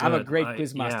 Hey, That's I'm a good. great I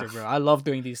quiz yeah. master, bro. I love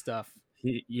doing these stuff.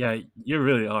 Yeah, you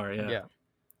really are. Yeah. Yeah.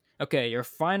 Okay, your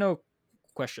final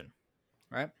question,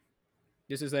 right?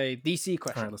 This is a DC All right,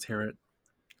 question. let's hear it.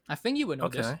 I think you would know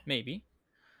this, Okay. maybe.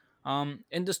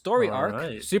 In the story All arc,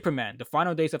 right. Superman, the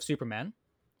final days of Superman,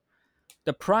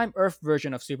 the Prime Earth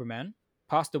version of Superman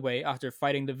passed away after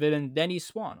fighting the villain Denny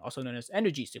Swan, also known as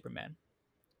Energy Superman.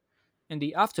 In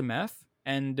the aftermath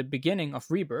and the beginning of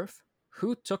Rebirth,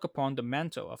 who took upon the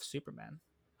mantle of Superman?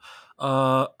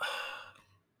 Uh,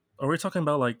 are we talking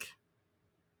about like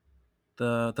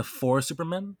the four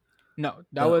Supermen? No,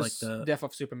 that The like was the Death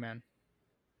of Superman,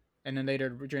 and then later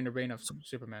during the reign of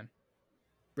Superman,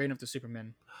 reign of the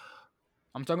Superman.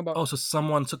 I'm talking about. oh, so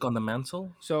someone took on the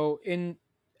mantle? So in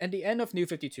at the end of New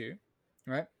 52,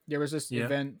 right? There was this Yeah.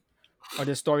 event or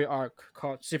this story arc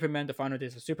called Superman: The Final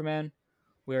Days of Superman,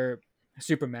 where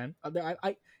Superman.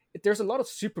 There's a lot of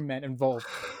Superman involved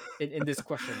in this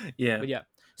question, Yeah. but yeah,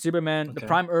 Superman, the Okay.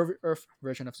 Prime Earth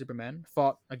version of Superman,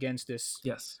 fought against this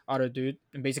Yes. other dude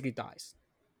and basically dies,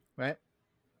 right?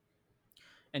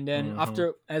 And then Mm-hmm.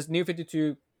 after as New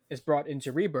 52 is brought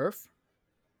into Rebirth,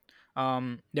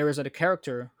 there is a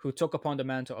character who took upon the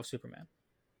mantle of Superman.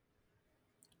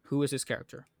 Who is this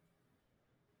character?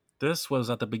 This was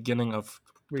at the beginning of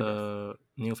Rebirth. the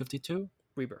New 52.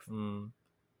 Rebirth. Mm,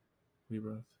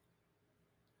 Rebirth.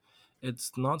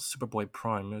 It's not Superboy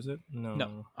Prime, is it? No,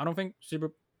 No. I don't think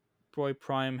Superboy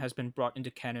Prime has been brought into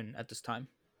canon at this time.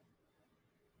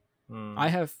 I Mm.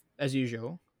 have, as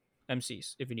usual,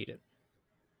 MCs if you need it.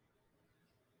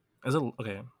 Is it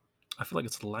okay? I feel like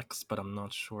it's Lex, but I'm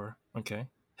not sure. Okay.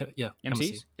 Yeah,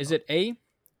 MC. MCs? Is Oh, it A,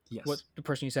 what yes. the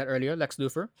person you said earlier, Lex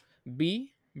Luthor,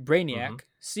 B, Mm-hmm. Brainiac,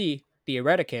 C, the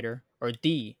Eradicator, or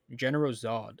D, General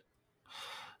Zod?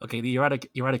 Okay, the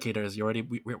Eradicators.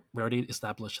 We already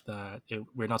established that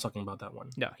we're not talking about that one.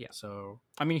 No, yeah. So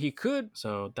I mean, he could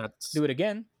that's do it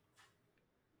again.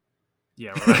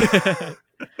 yeah. Right.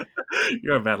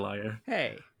 You're a bad liar.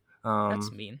 Hey, that's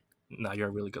Um, mean. no, you're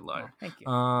a really good Oh, liar. thank you.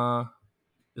 Uh,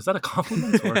 is that a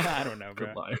compliment or I don't know,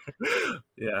 good bro. liar?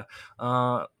 Yeah.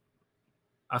 Uh,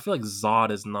 I feel like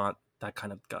Zod is not that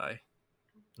kind of guy.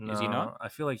 Is he not? No, I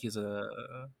feel like he's a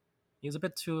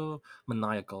bit too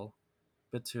maniacal,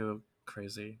 a bit too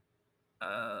crazy.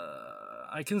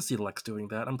 I can see Lex doing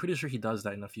that. I'm pretty sure he does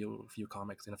that in a few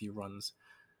comics, in a few runs.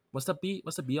 What's the B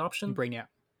option? Brainiac.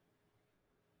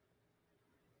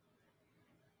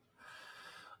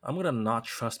 I'm gonna not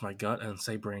trust my gut and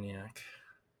say Brainiac.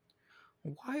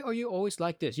 Why are you always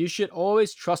like this? You should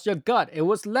always trust your gut. It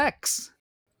was Lex.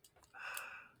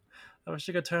 I wish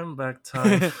I could turn back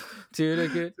time To the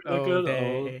good to the old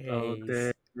good old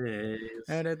days. Da, days.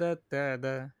 da, da, da,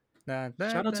 da, da, da,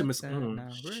 Shout out to da, Miss da. Ng. Now,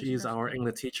 where's She's our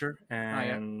English teacher, Ah,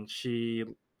 yeah. and she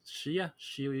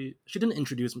didn't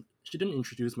introduce me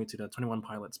to the 21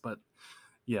 Pilots, but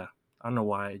yeah, I don't know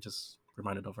why. I just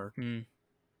reminded of her. Hmm.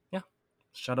 Yeah,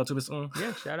 shout out to Miss Ng.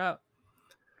 Yeah, shout out.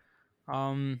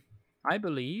 I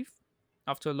believe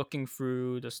after looking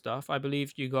through the stuff, I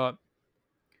believe you got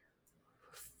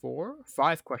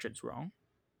 5 questions wrong.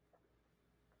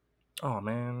 Oh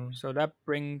man, So that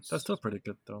that's still brings pretty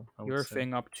good though. I would your say.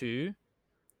 thing up to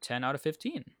 10 out of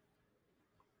 15.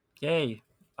 Yay!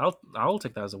 I'll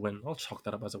take that as a win. I'll chalk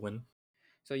that up as a win.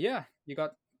 So yeah, you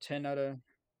got 10 out of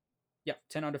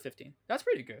 10 out of 15. That's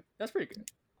pretty good. That's pretty good.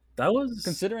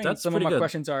 Considering That's some of pretty my good.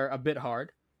 questions are a bit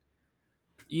hard.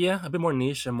 Yeah, a bit more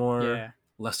niche and more Yeah.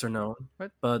 lesser known,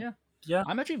 But but yeah, yeah,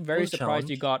 I'm actually it very was a surprised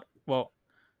you challenge. got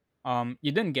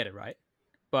you didn't get it right,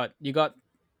 but you Which one?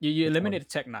 eliminated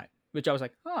Tech Knight, which I was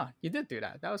like, you did do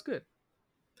that. That was good.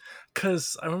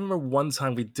 Because I remember one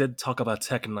time we did talk about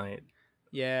Tech Knight.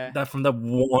 Yeah, That from that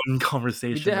one we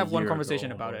conversation did a have one year ago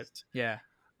conversation about it. almost. Yeah,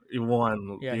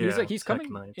 One, yeah. yeah, He's Tech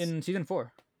coming Knights. in season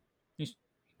 4. He's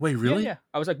Wait, Yeah, really? yeah.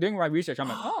 I was like doing my research. I'm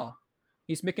like,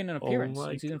 he's making an Oh appearance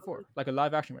my in season god. 4, like a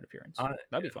live action appearance. I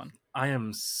That'd be fun. I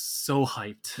am so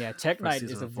hyped Yeah, Tech for Knight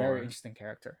is a season very 4. interesting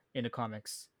character in the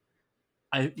comics.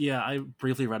 I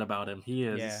briefly read about him. He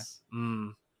Yeah. is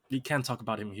we can't talk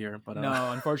about him here, but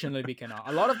No, unfortunately, we cannot.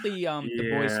 A lot of the boys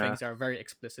yeah, things are very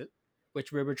explicit,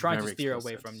 which we were trying to very steer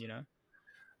away explicit. from.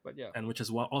 But yeah. and which is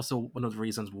also one of the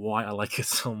reasons why I like it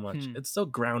so much. Hmm. It's so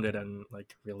grounded and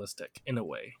like realistic in a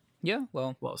way. Yeah.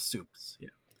 Well. Well, soups. Yeah.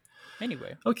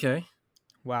 Anyway. Okay.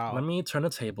 Let Wow. me turn the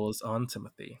tables on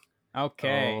Timothy.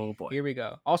 Okay. Oh boy. Here we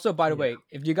go. Also, by the Yeah. way,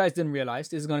 if you guys didn't realize,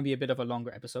 this is going to be a bit of a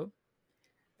longer episode.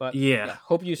 But Yeah. yeah,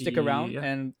 hope you stick around Yeah.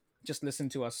 and just listen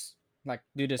to us like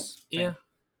do this Yeah. thing.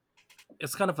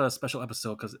 It's kind of a special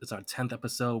episode because it's our 10th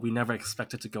episode. We never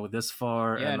expected to go this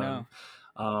far, Yeah. and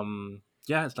No.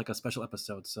 yeah, it's like a special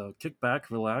episode. So kick back,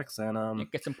 relax, and Yeah,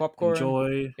 get some popcorn.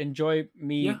 enjoy. Enjoy Yeah,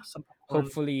 me some popcorn.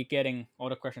 hopefully getting all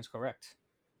the questions correct.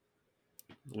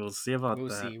 We'll see about We'll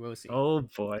that. see. We'll see. Oh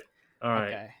boy. All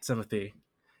right, Okay. Timothy,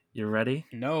 you ready?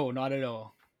 No, not at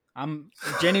all. I'm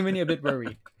genuinely a bit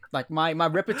worried. Like my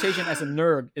reputation as a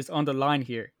nerd is on the line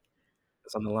here.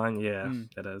 It's on the line. Yeah,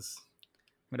 Mm, it is.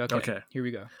 but okay, Okay, here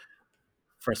we go.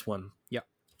 first one. Yeah.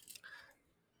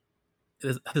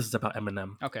 This is about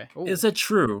Eminem. Okay. Oh. Is it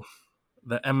true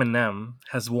that Eminem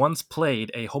has once played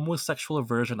a homosexual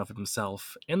version of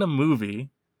himself in a movie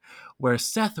where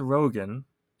Seth Rogen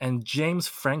and James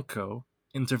Franco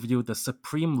interviewed the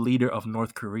supreme leader of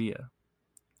North Korea?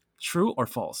 True or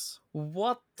false?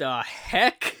 What the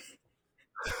heck?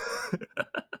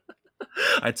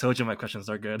 I told you my questions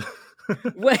are good.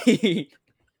 Wait.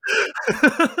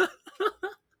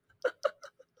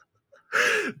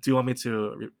 Do you want me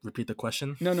to repeat the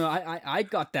question? No, I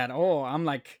got that. Oh, I'm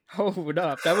like, hold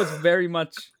up. That was very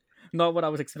much not what I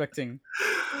was expecting.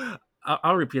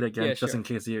 I'll repeat again Yeah, just in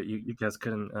sure. case you guys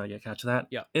couldn't catch that.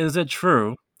 Yeah. Is it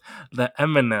true that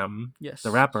Eminem, the Yes.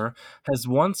 rapper, has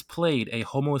once played a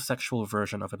homosexual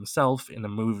version of himself in a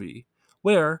movie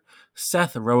where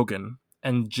Seth Rogen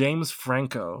and James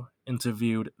Franco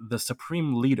interviewed the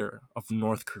supreme leader of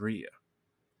North Korea?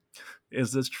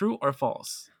 Is this true or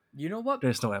false? You know what?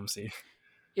 There's no MC.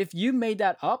 If you made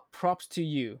that up, props to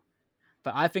you.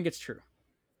 But I think it's true.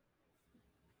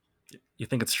 You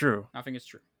think it's true? I think it's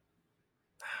true.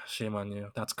 Shame on you.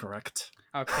 That's correct.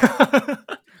 Okay.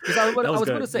 Because I That was was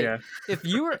going to good. say, Yeah. if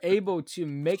you were able to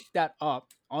make that up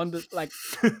on the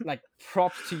like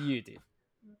props to you, dude.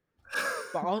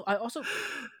 But I also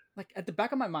like at the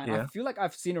back of my mind, I Yeah. feel like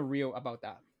I've seen a reel about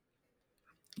that.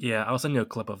 Yeah, I'll send you a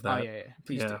clip of Oh that. yeah.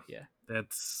 Please Yeah. do. Yeah.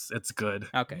 It's good.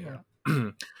 Okay.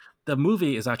 Yeah. The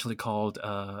movie is actually called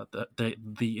the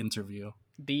interview.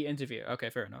 The interview. Okay,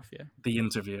 fair enough. Yeah. The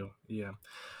interview. Yeah.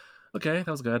 Okay,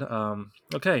 that was good.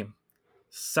 Okay.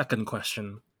 Second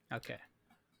question. Okay.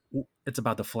 It's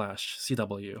about the Flash,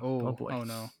 CW. Oh Oh. boy. Oh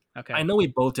no. Okay. I know we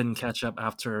both didn't catch up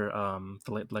after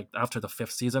after the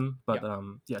fifth season, but Yeah.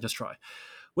 yeah, just try.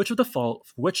 Which of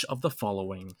the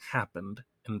following happened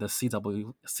in the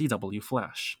CW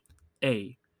Flash?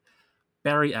 A.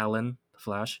 Barry Allen,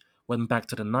 Flash, went back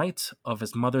to the night of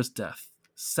his mother's death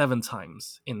 7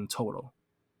 times in total.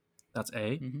 That's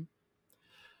A. Mm-hmm.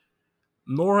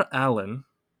 Nora Allen,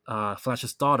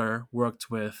 Flash's daughter, worked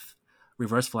with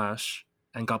Reverse Flash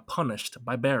and got punished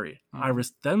by Barry. Mm-hmm.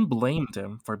 Iris then blamed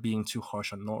him for being too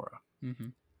harsh on Nora. Mm-hmm.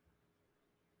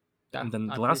 And then I'm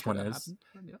the pretty last sure one that is,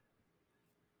 happened.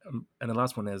 Yeah. and the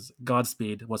last one is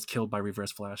Godspeed was killed by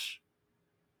Reverse Flash.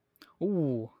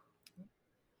 Ooh.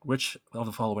 Which of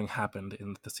the following happened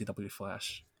in the CW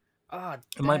Flash? Ah,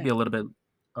 It might be a dang. little bit.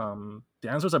 The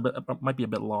answers might be a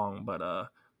bit long, but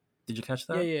did you catch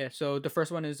that? Yeah. So the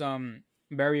first one is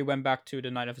Barry went back to the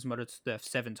night of his mother's death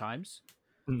 7 times.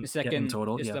 The Yeah, in second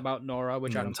total, is yeah, about Nora,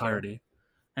 which in I the don't care. entirety.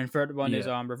 And third one is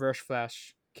Yeah. Reverse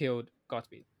Flash killed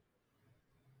Godspeed.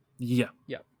 Yeah.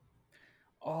 Yeah.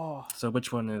 Oh, So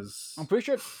which one is? I'm pretty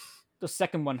sure the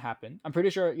second one happened. I'm pretty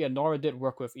sure Nora did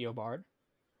work with Eobard.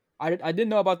 I didn't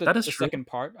know about That is the true. second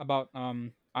part about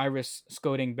Iris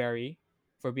scolding Barry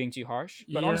for being too harsh.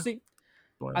 But Yeah. honestly,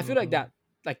 I feel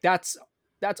like that's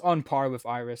on par with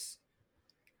Iris.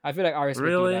 I feel like Iris would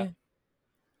do that. Really?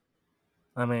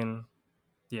 I mean,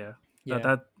 yeah.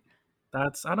 Yeah.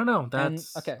 That's I don't know. And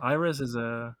That's okay. Iris is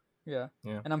a Yeah.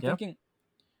 yeah. And I'm Yeah. thinking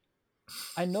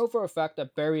I know for a fact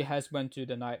that Barry has went to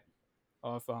the night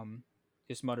of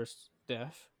his mother's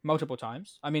death multiple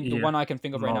times. I mean, the Yeah. one I can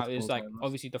think of right now is Multiple like times.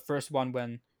 obviously the first one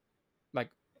when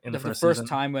like In the the first first season.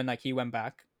 time when like he went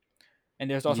back, and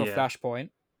there's also Yeah.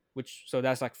 Flashpoint, which so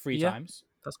that's like 3 Yeah. times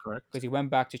That's correct. because he went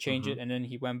back to change Mhm. it, and then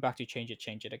he went back to change it.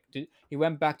 He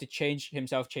went back to change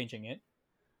himself, changing it,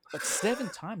 but 7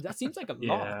 times that seems like a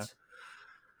Yeah. lot.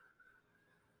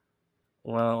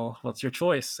 Well, what's your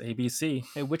choice? A, B, C.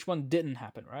 Hey, which one didn't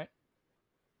happen, right?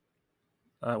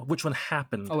 Which one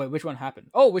happened? Oh wait, which one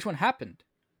happened? Oh, which one happened?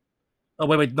 Oh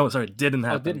wait, no, sorry, didn't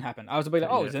happen. Oh, didn't happen. I was about to be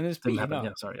like, oh, Yeah, then it's didn't B. happen. No.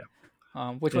 Yeah, sorry.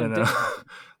 Yeah, Which yeah, one no, didn't happen?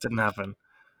 didn't happen.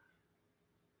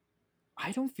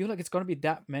 I don't feel like it's gonna be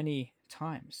that many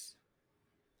times.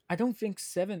 I don't think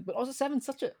seven, but also seven's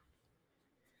such a.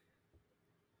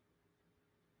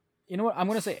 You know what? I'm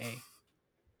gonna say A.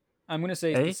 I'm gonna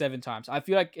say it's the A. 7 times. I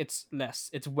feel like it's less.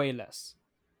 It's way less.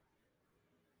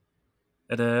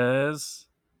 It is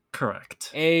correct.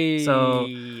 So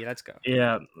A. Let's go.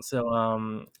 yeah,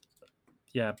 so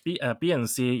yeah, B and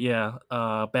C. Yeah,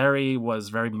 Barry was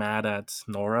very mad at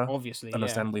Nora, Obviously, yeah.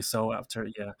 understandably so. After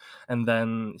and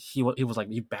then he was like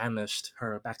he banished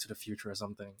her Back to the Future or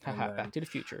something, and Haha. Back then to the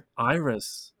Future.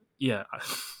 Iris, yeah,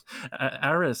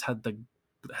 Iris had the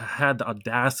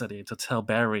audacity to tell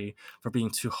Barry for being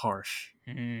too harsh.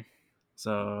 Mm,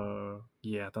 So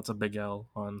yeah, that's a big L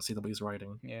on CW's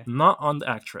writing. yeah. Not on the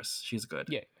actress. She's good.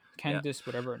 Yeah. Yeah, Candice,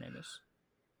 whatever her name is.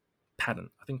 Patton.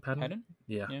 I think Patton. Hayden?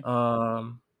 Yeah. Yeah.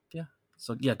 Yeah.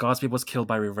 So yeah, Godspeed was killed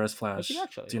by Reverse Was she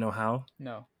Flash. Do actually? you know how?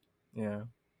 No. Yeah,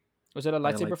 Was it a by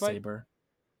a lightsaber fight? lightsaber. Mm,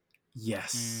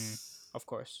 Yes. of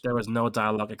course. There was no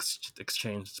dialogue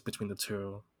exchanged between the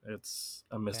two. It's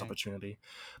a missed Dang. opportunity.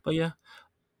 But yeah,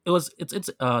 it's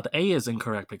the A is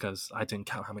incorrect because I didn't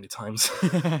count how many times.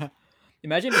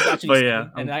 Imagine it's actually But yeah,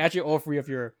 C, and actually all three of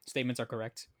your statements are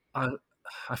correct. I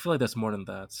I feel like there's more than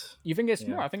that. You think there's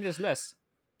more? Yeah. I think there's less.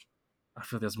 I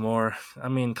feel there's more. I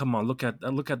mean, come on, look at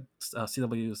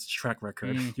CW's track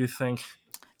record. Mm, You think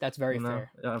that's very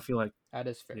fair. I feel like That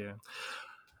is fair. yeah.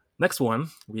 Next one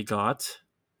we got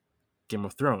Game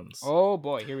of Thrones. Oh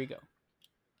boy, here we go.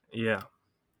 Yeah.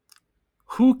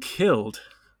 Who killed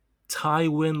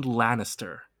Tywin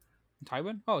Lannister?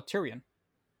 Tywin? Oh, Tyrion.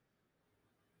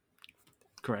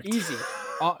 Correct. Easy.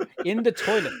 In the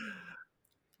toilet.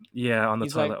 Yeah, on the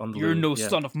He's like, toilet on the "You're loo. no Yeah,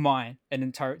 son of mine," and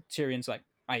then Tyrion's like,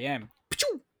 "I am."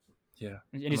 yeah.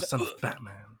 And I'm he's a son like, of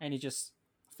Batman. and he just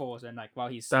falls, and like while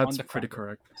he's on That's the pretty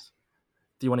carpet. correct.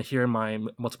 Do you want to hear my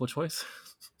multiple choice?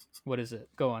 What is it?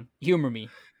 Go on, humor me.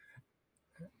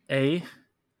 A.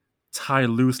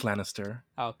 Tylus Lannister.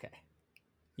 Okay.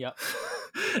 Yep.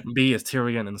 B is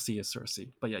Tyrion and C is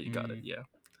Cersei. But yeah, you got it. Mm, Yeah.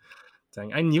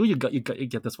 Dang, I knew you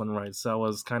get this one right. So I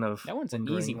was kind of that one's an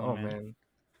easy wondering. one, Oh man. man,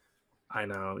 I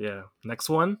know. Yeah. Next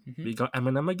one, Mm-hmm. we got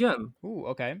Eminem again. Ooh,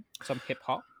 okay. Some hip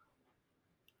hop.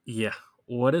 Yeah.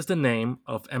 What is the name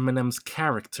of Eminem's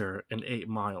character in 8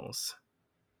 Miles?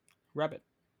 Rabbit.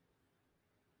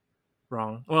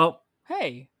 Wrong. Well,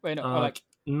 Hey, wait, no, like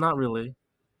not really.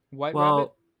 white rabbit,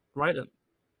 Well, right.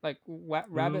 like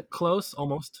rabbit. Close.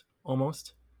 Almost.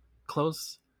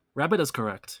 Close. Rabbit is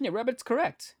correct. Yeah, rabbit's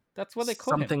correct. That's what they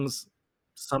call him.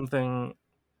 Something.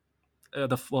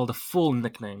 The full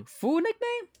nickname. Full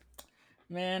nickname,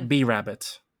 man. B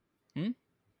Rabbit. Hmm?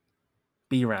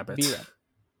 B Rabbit. B rabbit.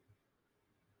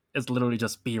 It's literally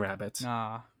just B Rabbit.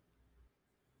 Nah.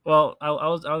 Well,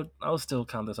 I'll still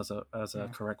count this as a Yeah.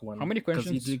 correct one. How many 'cause you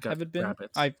questions do get have it been?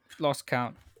 rabbits. I lost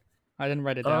count. I didn't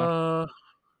write it down.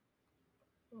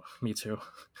 Me too.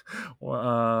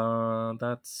 Well,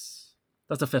 that's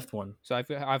the fifth one. So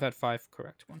I've had 5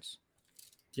 correct ones.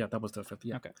 Yeah, that was the fifth.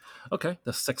 Yeah. Okay. Okay,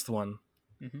 the sixth one.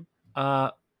 Mm-hmm.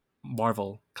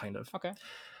 Marvel kind of. Okay.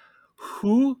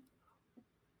 Who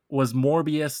was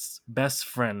Morbius' best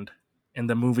friend in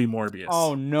the movie Morbius?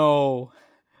 Oh no.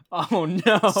 Oh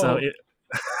no. So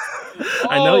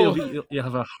I know you'll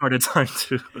have a harder time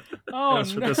to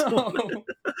answer no. this one.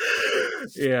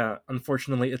 Yeah,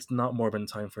 unfortunately, it's not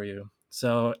Morbin time for you.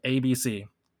 So ABC.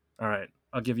 All right,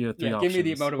 I'll give you three Yeah, options. give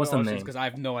me the multiple What's the options name? because I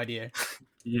have no idea.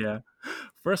 Yeah,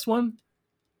 first one,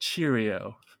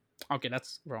 Cheerio. Okay,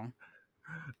 that's wrong.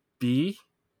 B,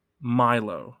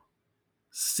 Milo.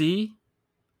 C,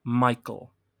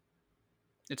 Michael.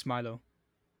 It's Milo.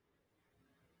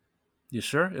 You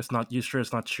sure it's not? You sure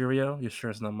it's not Cheerio? You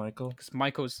sure it's not Michael? Because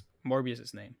Michael's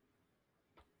Morbius' name.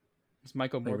 It's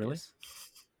Michael Wait, Morbius. really?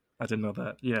 I didn't know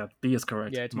that. Yeah, B is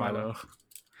correct. Yeah, it's Milo. Milo.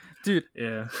 Dude.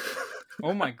 Yeah.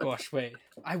 Oh my gosh, wait.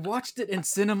 I watched it in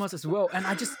cinemas as well, and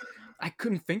I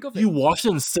couldn't think of it. You watched it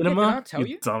in cinema? Yeah, did I tell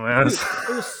you? Dumbass. Dude,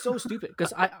 it was so stupid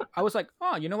because I was like,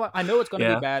 oh, you know what? I know it's gonna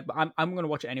Yeah. be bad, but I'm gonna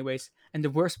watch it anyways. And the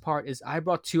worst part is I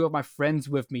brought 2 of my friends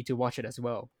with me to watch it as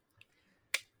well.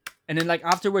 And then like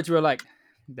afterwards we were like,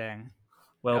 dang,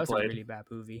 Well that was played. a really bad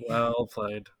movie. Well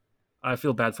played. I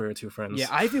feel bad for your 2 friends. Yeah,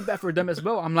 I feel bad for them as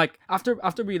well. I'm like after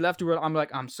we left, I'm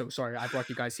like, I'm so sorry I brought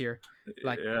you guys here.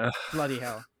 Like yeah. bloody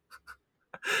hell.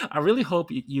 I really hope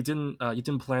you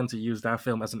didn't plan to use that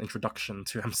film as an introduction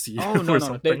to MCU. Oh no, or no,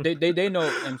 something. they know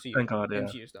MCU. Thank God, yeah.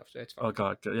 MCU stuff, so it's fine. Oh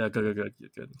God, good. Yeah, good.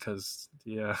 Because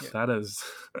Yeah. that is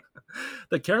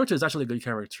the character is actually a good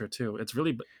character too. It's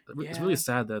really Yeah.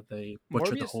 sad that they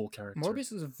butchered the Morbius- whole character.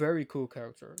 Morbius is a very cool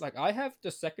character. Like I have the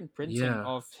second printing Yeah.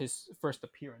 of his first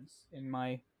appearance in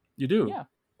my You do? Yeah.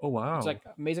 Oh It's wow. like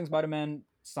Amazing Spider-Man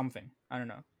something. I don't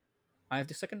know. I have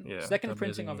the second Yeah, the second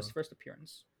printing of his amazing. first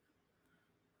appearance.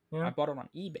 I Yeah. bought it on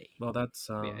eBay. Well, that's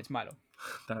But yeah, it's Milo.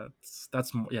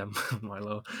 yeah,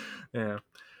 Milo. Yeah.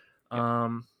 Yep.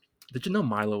 Um, did you know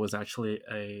Milo was actually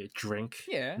a drink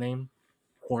Yeah. name?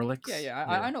 Yeah, Horlicks. yeah.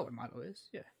 I Yeah. know what Milo is.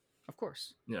 Yeah. Of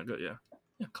course. Yeah. Good. Yeah.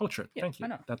 Yeah. Culture. Yeah, Thank I you.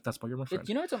 know. That's why you're my friend.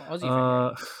 You know it's an Aussie thing, right?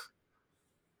 Uh,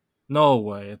 no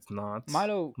way. It's not.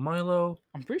 Milo. Milo.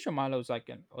 I'm pretty sure Milo's like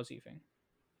an Aussie thing.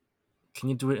 Can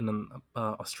you do it in an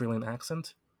Australian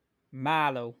accent?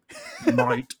 Milo.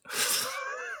 Might.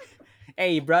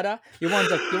 Hey, brother, you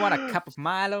want a cup of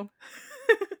Milo?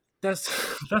 That's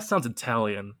that sounds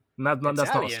Italian. That's not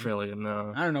Italian. Australian.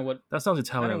 No, I don't know what that sounds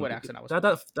I don't know Italian. what accent I was That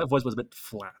going. that that voice was a bit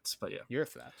flat, but yeah. You're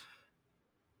flat.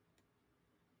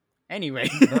 Anyway.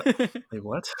 That wait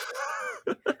what?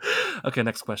 Okay,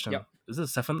 next question. Yep. Is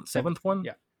this Seventh seventh one. one?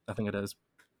 Yeah. I think it is.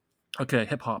 Okay,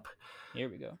 hip hop. Here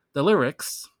we go. The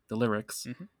lyrics.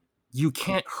 Hmm. You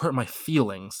can't hurt my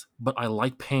feelings, but I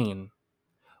like pain.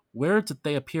 Where did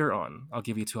they appear on? I'll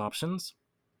give you two options.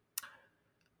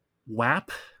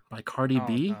 WAP by Cardi Oh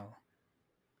B no.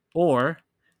 or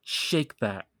Shake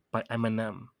That by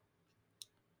Eminem.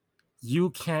 You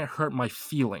can't hurt my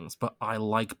feelings, but I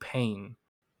like pain.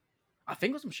 I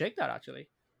think it was some Shake That actually.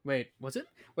 Wait, was it?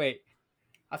 Wait,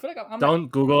 I feel like I'm like Don't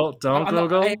Google. Don't I'm not.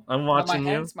 Google. I'm My watching you.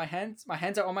 hands, my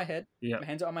hands are on my head. Yeah. My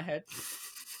hands are on my head.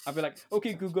 I'll be like,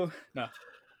 okay, Google. No,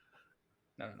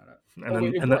 no, no, no, no. And Oh wait,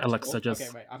 then it and then worked. Alexa Oh, okay,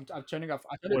 just wait. I'm turning off.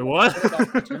 I turned it wait off.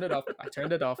 what? I turned it off. I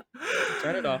turned it off. I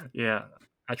turned it off. Yeah,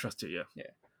 I trust you. Yeah.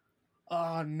 Yeah.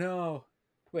 Oh no.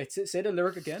 Wait, say the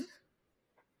lyric again.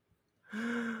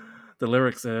 The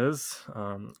lyrics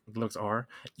are,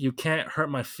 you can't hurt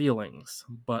my feelings,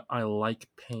 but I like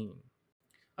pain.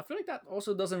 I feel like that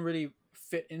also doesn't really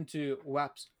fit into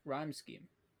WAP's rhyme scheme.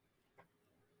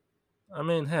 I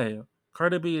mean, hey,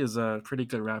 Cardi B is a pretty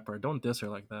good rapper. Don't diss her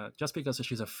like that. Just because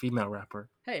she's a female rapper.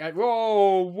 Hey,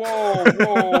 whoa, whoa,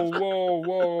 whoa, whoa,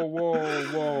 whoa, whoa,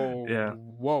 whoa, Yeah,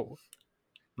 whoa.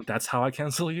 that's how I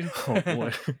cancel you? Oh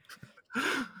boy.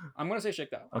 I'm gonna say Shake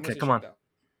That. I'm gonna Okay, say come Shake on. That.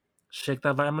 Shake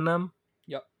That by Eminem.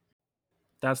 Yep.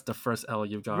 That's the first L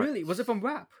you got. Really? Was it from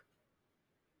WAP?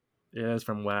 It is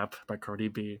from WAP by Cardi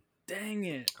B. Dang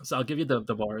it. So I'll give you the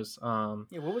bars.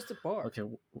 Yeah, what was the bar? Okay,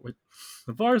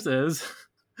 the bars is.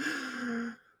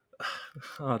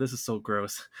 Oh, this is so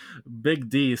gross. Big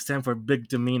D stand for big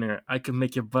demeanor. I can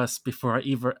make you bust before I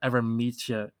ever meet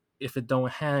you. If it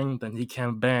don't hang, then he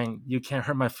can't bang. You can't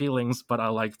hurt my feelings, but I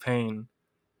like pain.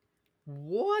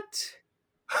 What?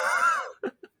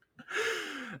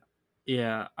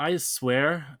 Yeah, I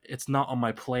swear it's not on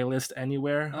my playlist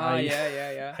anywhere. Oh, yeah,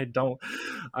 yeah, yeah. I don't.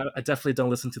 I definitely don't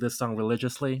listen to this song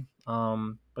religiously.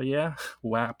 But yeah,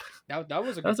 WAP. That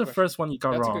was a That's good the question. first one you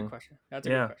got That's a good wrong. question. That's a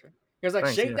good Yeah, question. Because like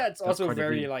thanks. Shake Yeah, That's that's also Cardi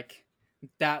very B. like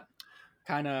that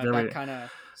that Very. kind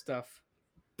of stuff.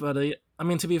 But I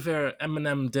mean, to be fair,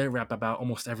 Eminem did rap about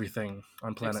almost everything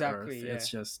on planet Exactly, Earth. yeah. It's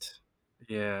just,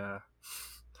 yeah.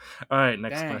 All right,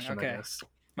 next Dang, question, I okay. guess.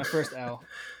 My first L.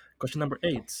 Question number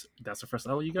 8. That's the first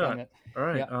L you Dang got. it. All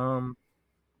right. Yeah.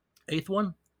 Eighth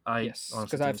one. I Yes, honestly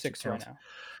because I have didn't keep 6 right count. now.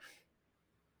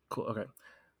 Cool. Okay.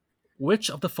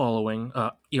 Which of the following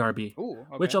ERB? Ooh,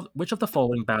 Which okay. of the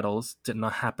following battles did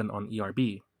not happen on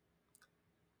ERB?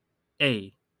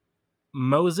 A.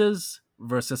 Moses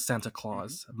versus Santa Hmm.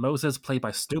 Claus. Moses played by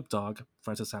Snoop Dogg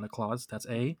versus Santa Claus. That's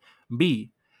A.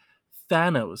 B.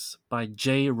 Thanos by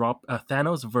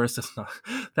Thanos versus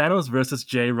Thanos versus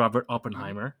J. Robert Hmm.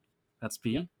 Oppenheimer. That's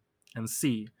Yeah. B. And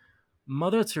C.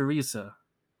 Mother Teresa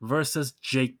versus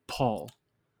Jake Paul,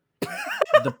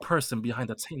 the person behind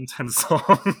the Tin Ten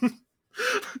song.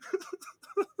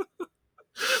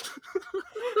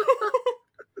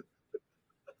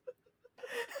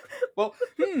 Well,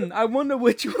 I wonder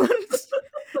which one's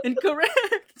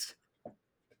incorrect.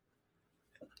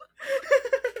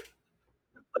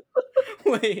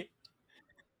 Wait,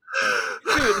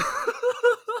 dude.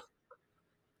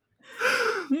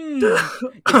 Is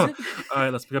All it? right,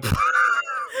 let's pick up.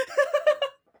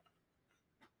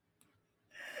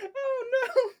 Oh no,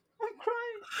 I'm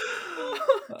crying.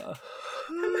 Oh, Uh,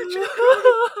 I'm actually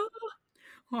crying.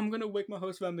 Oh, I'm gonna wake my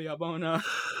host family up. Oh no.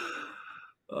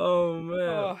 oh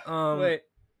man. Oh wait.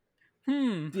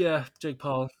 Yeah, Jake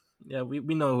Paul. Yeah, we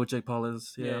know who Jake Paul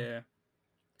is. Yeah, Yeah. yeah.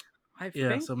 I Yeah,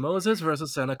 think so Moses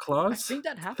versus Santa I Claus, think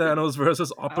that happened. Thanos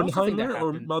versus I also think that Oppenheimer,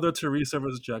 or happened. Mother Teresa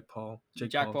versus Jack Paul.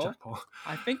 Jake Jack Paul, Paul. Jack Paul,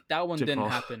 I think that one Jake didn't Paul.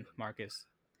 happen, Marcus.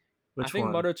 I Which think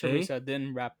one? Mother A? Teresa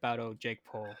didn't rap battle Jake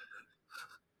Paul.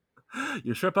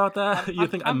 You sure about that? You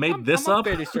think I made this I'm up?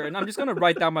 fairly certain. I'm just gonna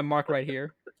write down my mark right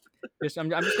here. I'm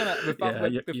just gonna Yeah,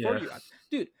 yeah, before yeah. you,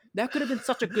 dude. That could have been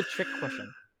such a good trick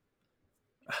question.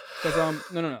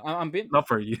 Because no, I'm being Not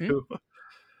for you. hmm?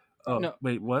 Oh, No,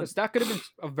 wait, what? because that could have been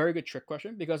a very good trick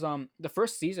question. Because the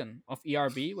first season of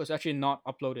ERB was actually not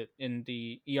uploaded in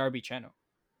the ERB channel.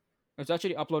 It was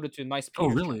actually uploaded to Nice Oh,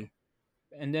 Peter's channel. really?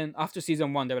 And then after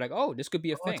season one, they were like, "Oh, this could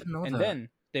be a Oh, I thing," didn't know and that. then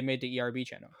they made the ERB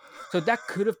channel. So that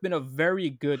could have been a very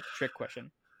good trick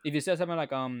question. If you said something like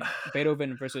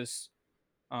Beethoven versus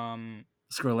um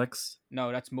Skrillex.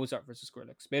 no, that's Mozart versus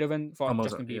Skrillex. Beethoven Oh, fought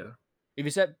Mozart, Justin yeah. Bieber. If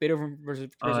you said Beethoven Oh, versus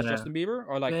yeah. Justin Bieber,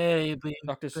 or like Baby,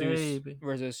 Dr. Seuss baby.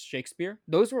 versus Shakespeare,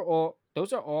 those were all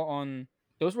uploaded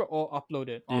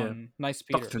Yeah. on Nice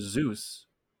Peter. Dr. Zeus.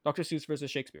 Dr. Seuss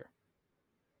versus Shakespeare.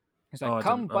 He's Oh, like, I didn't.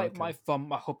 "Come Oh, bite okay. my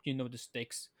thumb. I hope you know the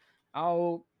stakes.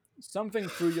 I'll something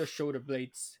through your shoulder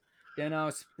blades. Then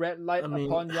I'll spread light I mean,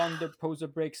 upon yonder poser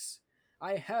breaks.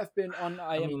 I have been on.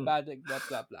 I I am mean, bad. Blah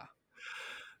blah blah."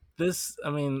 this. I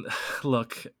mean,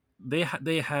 look, they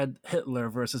had Hitler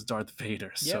versus Darth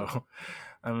Vader, Yeah. so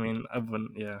I mean, I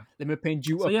wouldn't. Yeah. Let me paint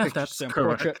you So a yeah, picture, that's some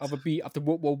portrait of correct. a bee after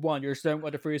World War One. You're staring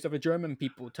at the face of the German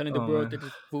people, telling the Oh world man,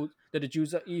 that that the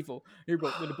Jews are evil. He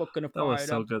wrote with the book, gonna that was fire it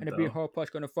so up, good and the bee though. hole push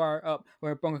gonna fire up.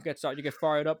 When a bunker gets out, you get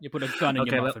fired up. You put a gun in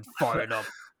your Okay, mouth and fire it up.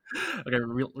 okay,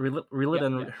 reel it Yeah,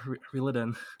 in, yeah, reel it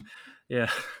in. Yeah,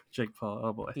 Jake Paul.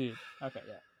 Oh boy. dude. Okay,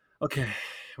 yeah, Okay,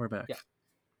 we're yeah. back.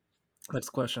 Next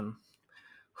question: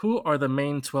 Who are the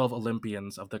main 12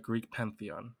 Olympians of the Greek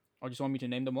pantheon? Or just want me to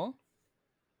name them all?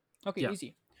 Okay, Yeah.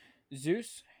 easy.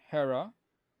 Zeus, Hera,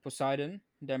 Poseidon,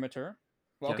 Demeter.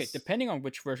 Well, okay, Yes. depending on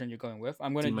which version you're going with,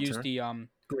 I'm gonna use Demeter.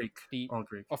 Greek. the All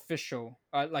Greek. official,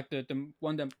 like the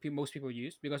one that most people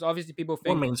use, because obviously people More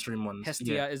think mainstream ones. Yeah.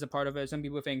 Hestia is a part of it. Some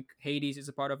people think Hades is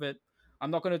a part of it. I'm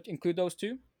not gonna include those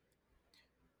two,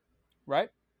 right?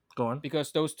 Go on.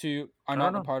 Because those two are I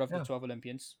don't not a know. part of the Yeah. 12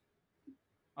 Olympians.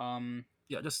 Um,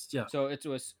 Yeah. Just yeah. so it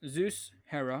was Zeus,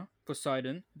 Hera,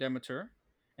 Poseidon, Demeter,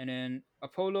 and then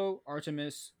Apollo,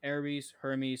 Artemis, Ares,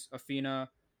 Hermes,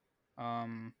 Athena,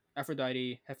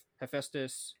 Aphrodite,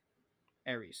 Hephaestus,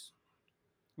 Ares.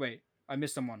 Wait, I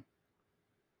missed someone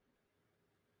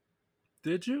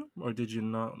Did you or did you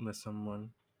not miss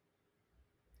someone?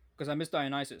 because I missed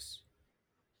Dionysus.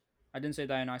 I didn't say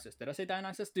Dionysus. Did I say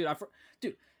Dionysus, dude?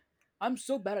 Dude, I'm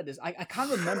so bad at this. I can't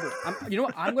remember. You know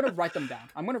what? I'm gonna write them down.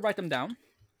 I'm gonna write them down,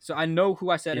 so I know who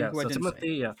I said and Yeah. who I So didn't say.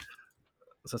 Timothy. Yeah.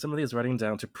 So Timothy is writing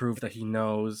down to prove Okay, that he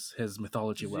knows his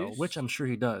mythology well, which Zeus, I'm sure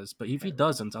he does. But if he Hera,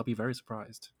 doesn't, I'll be very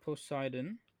surprised.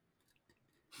 Poseidon,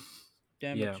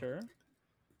 Yeah. Demeter.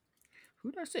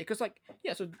 Who did I say? Because like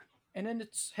yeah, so and then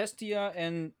it's Hestia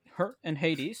and her and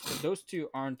Hades, but those two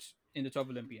aren't in the 12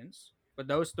 Olympians. But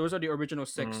those are the original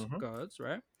six Hmm. gods,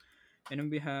 right? And then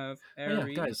we have Oh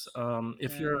yeah, guys. Ares and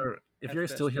If you're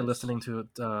still here Hephaestus, listening to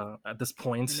it at this and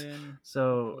point, then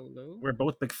so Apollo we're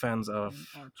both big fans of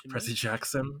and Percy Artemis.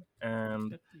 Jackson,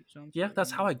 and That sounds yeah, right.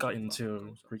 that's And how then I got Zephyr.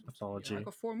 into Greek Yeah, I mythology.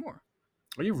 got four more.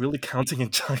 Are you really counting in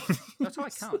That's how I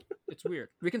Chinese? count. It's weird.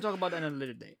 We can talk about that on a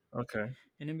later date. Okay.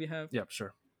 And then we have Yeah,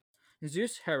 sure.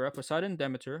 Zeus, Hera, Poseidon,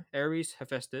 Demeter, Ares,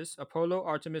 Hephaestus, Apollo,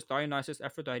 Artemis, Dionysus,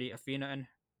 Aphrodite, Athena, and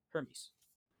Hermes.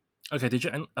 Okay.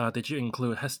 Did you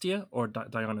include Hestia or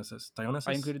Dionysus? I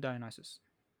Dionysus? included Dionysus.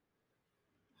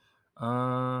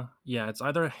 Yeah, it's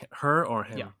either her or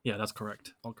Yeah, him. Yeah, that's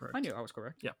correct. All I correct. knew I was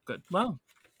correct. Yeah, good. Well,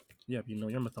 yeah, you know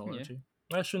your Yeah. mythology.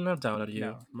 I shouldn't have doubted you.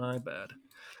 No. My bad.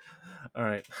 All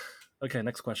right. Okay,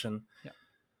 next question. Yeah.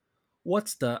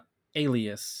 What's the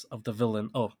alias of the villain?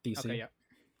 Oh, Okay. DC. Yeah.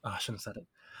 Oh, I shouldn't have said it.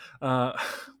 Uh,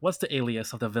 what's the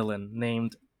alias of the villain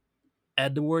named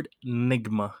Edward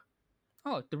Nigma?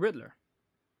 Oh, the Riddler.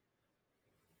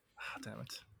 Ah, damn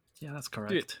it. Yeah, that's Dude,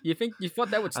 correct. you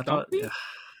thought that would I stump thought. me? Yeah,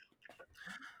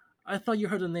 I thought you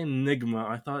heard the name Nigma.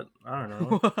 I thought. I don't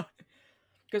know.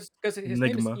 Because his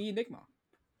name is Nigma. Enigma,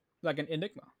 like an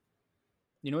enigma.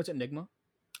 You know what's enigma?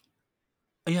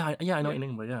 Yeah, yeah, I know Yeah.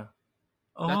 Enigma. Yeah.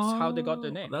 That's how they got their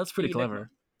Oh, name. that's pretty Enigma.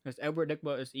 clever. Because Edward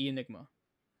Enigma is Enigma.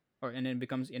 Or and then it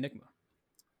becomes Enigma.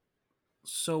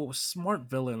 So smart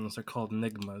villains are called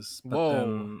Nigmas, but Whoa.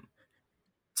 then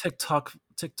TikTok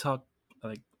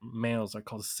like males are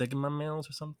called Sigma males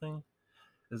or something.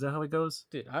 Is that how it goes?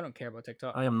 Dude, I don't care about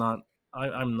TikTok. I am not.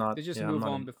 I'm not. Let's just Yeah, move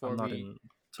on I'm before not we in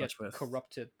get touch with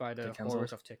corrupted by the get horrors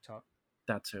canceled. of TikTok.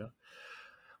 That too.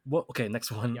 Well, okay,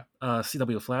 next Yeah. one.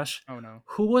 CW Flash. Oh no.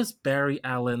 Who was Barry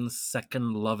Allen's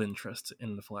second love interest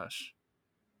in the Flash?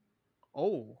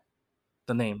 Oh.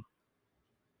 The name.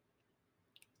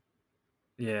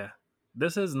 Yeah.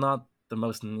 This is not the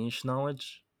most niche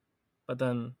knowledge, but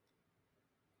then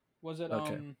Was it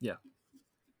okay, yeah.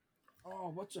 oh,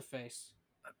 what's her face?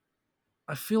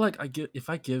 I feel like if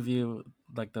I give you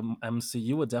like the MC,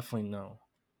 you would definitely know.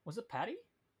 Was it Patty?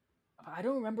 I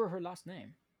don't remember her last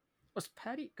name. Was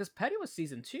Patty? Because Patty was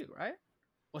season 2, right?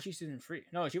 Was she season 3?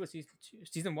 No, she was season 2.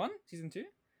 Season 1? Season 2?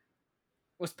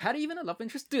 Was Patty even a love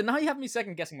interest? Dude, now you have me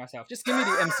second guessing myself. Just give me the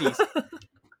MCs.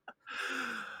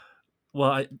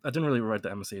 Well, I didn't really write the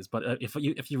MCs, but if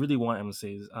you really want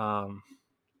MCs,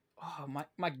 Oh,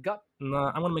 my gut.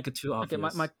 nah, I'm gonna make it too Okay, my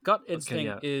obvious. gut Okay, instinct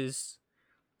yeah. is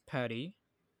Patty,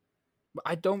 but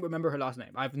I don't remember her last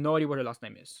name. I have no idea what her last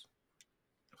name is.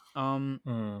 Um,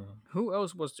 Hmm. who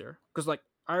else was there? Because like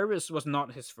Iris was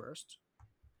not his first,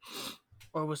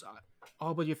 or was I?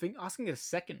 Oh, but you're asking a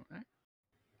second, right?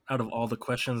 Out of all the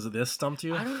questions, this stumped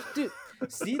you. I don't, dude.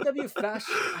 CW Flash.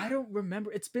 I don't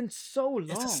remember. It's been so It's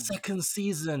the long. second Hmm?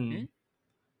 season.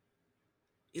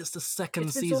 It's the second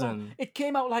It's been so long. season. It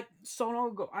came out like so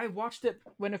long ago. I watched it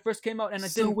when it first came out, and I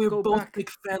So didn't we're go both back. big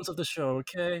fans of the show,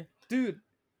 okay? Dude,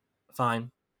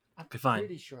 Fine. I'm Okay, fine.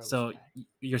 pretty sure it was So Patty.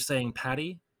 you're saying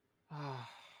Patty? Ah,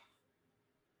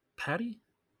 Patty?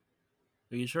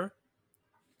 Are you sure?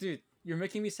 dude, you're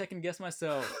making me second guess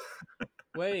myself.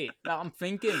 Wait, now I'm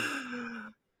thinking.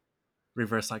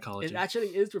 Reverse It psychology.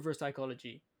 actually is reverse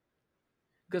psychology.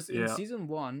 Because in Yeah, season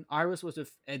 1, Iris was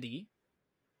with Eddie,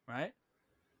 right?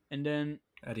 And then,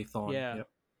 Eddie Thawne. yeah, Yep.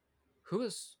 who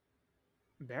was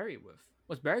Barry with?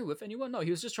 Was Barry with anyone? No,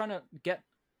 he was just trying to get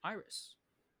Iris.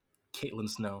 Caitlin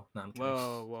Snow. No, I'm kidding.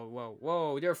 Whoa, whoa, whoa,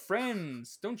 whoa! They're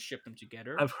friends. Don't ship them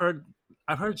together. I've heard,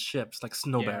 I've heard ships like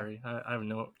Yeah, Snowberry. I have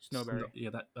no, Snowberry. yeah,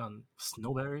 that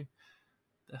Snowberry.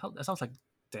 The hell, that sounds like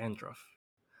dandruff.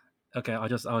 Okay, I'll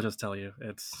just tell you.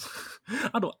 It's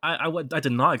I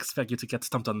did not expect you to get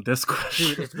stumped on this Dude,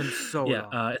 question. it's been so Yeah,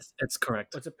 long. it's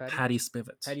correct. What's it, Patty? Patty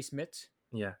Spivot. Patty Smith.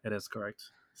 Yeah, it is correct.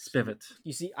 Spivot.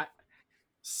 You see, I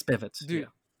Spivot. Yeah. dude,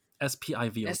 S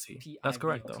Spivot. P That's I V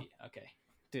correct O though. T. Okay,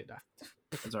 dude,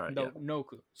 That's all right. Yeah. no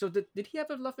clue. So did he have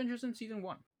a love interest in season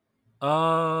 1?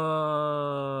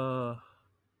 Uh,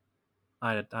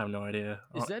 I have no idea.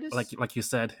 Is that his? Like you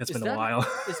said, it's Is been a that while.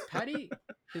 is Patty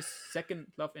his second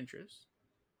love interest?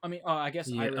 I mean, I guess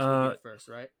Yeah. Iris would be the first,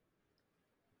 right?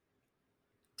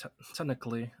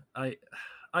 Technically, I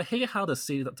hate how the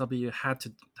CW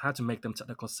had to make them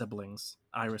technical siblings,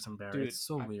 Iris and Barry. Dude, It's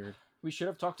so weird. we should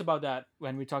have talked about that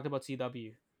when we talked about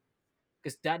CW,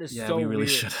 because that is Yeah, so we really weird.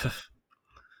 should have.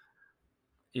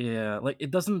 Yeah, like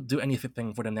it doesn't do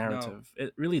anything for the No, narrative.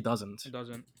 It really doesn't. it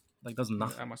doesn't. Like does I'm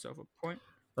gonna add nothing. myself a point.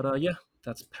 But yeah,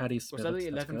 that's Patty Was that Spivot. the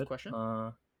That's 11th good. question?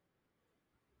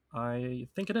 I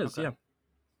think it is. Okay. Yeah.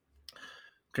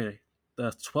 Okay.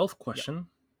 The 12th Yep. question.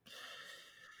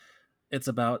 It's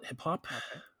about hip hop.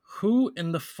 Okay. Who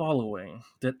in the following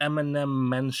did Eminem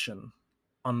mention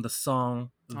on the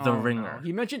song "The Oh no, Ringer"?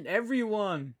 he mentioned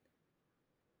everyone.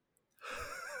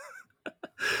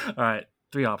 All right,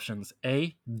 three options: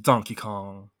 A. Donkey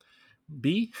Kong,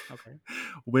 B. Okay.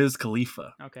 Wiz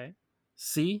Khalifa, Okay.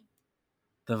 C.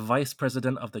 The Vice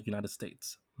President of the United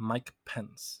States, Mike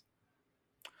Pence.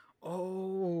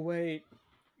 Oh wait,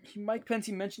 Mike Pence.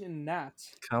 He mentioned in that.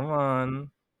 Come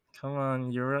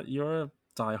on, you're a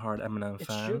diehard Eminem It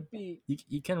fan. should be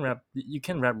You can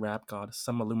rap God,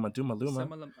 Sumaluma Dumaluma.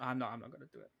 similar. I'm not gonna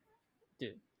do it,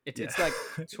 dude. Yeah, It's like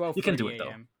you can 12:30 do it though.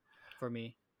 a.m. for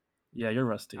me. Yeah, you're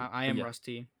rusty, I but am yeah,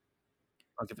 rusty.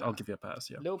 I'll give you a pass.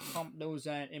 Yeah. Lil Pump knows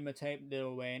and imitate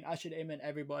Lil Wayne. I should aim at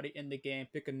everybody in the game.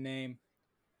 Pick a name,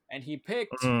 and he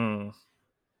picked Mm,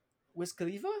 Wiz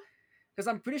Khalifa, because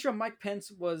I'm pretty sure Mike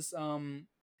Pence was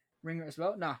ringer as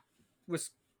well. Nah, Wiz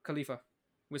Khalifa.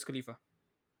 Wiz Khalifa.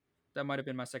 That might have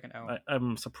been my second L.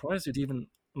 I'm surprised you didn't even.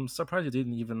 I'm surprised you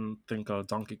didn't even think of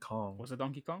Donkey Kong. Was it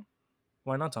Donkey Kong?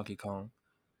 Why not Donkey Kong?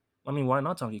 I mean, why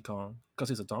not Donkey Kong? Because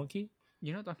he's a donkey.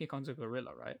 You know Donkey Kong's a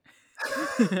gorilla, right?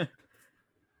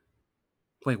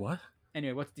 Wait, what?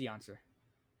 Anyway, what's the answer?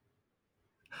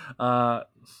 Uh,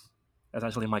 that's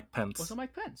actually Mike Was Pence. it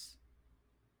Mike Pence?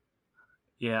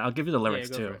 Yeah, I'll give you the Yeah, lyrics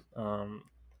go for too. it.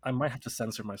 I might have to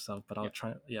censor myself, but I'll Yep.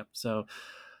 try. Yep. So,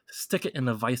 stick it in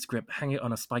a vice grip, hang it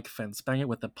on a spike fence, bang it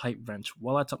with a pipe wrench.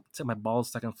 While I take my balls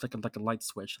stack and flick it like a light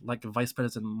switch, like Vice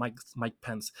President Mike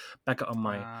Pence, back on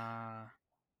my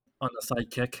on a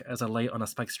sidekick as I lay on a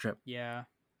spike strip. Yeah,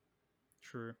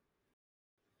 true.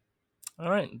 All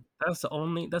right, that's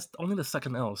only the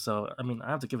second L. So I mean, I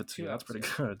have to give it to Two you. That's L's, pretty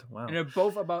yeah. good. And Wow. they're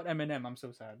both about Eminem. I'm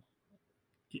so sad.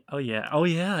 Oh yeah.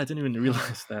 I didn't even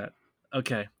realize that.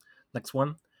 Okay, next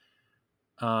one.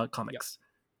 Yep, Comics.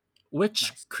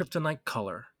 Which nice. kryptonite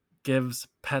color gives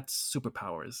pets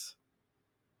superpowers?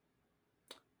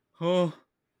 Oh,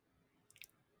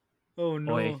 Oi,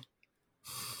 no.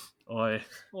 oi.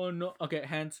 Oh no. Okay,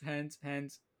 hands.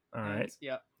 All right.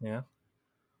 Yeah. Yeah.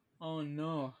 Oh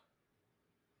no.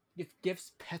 It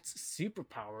gives pets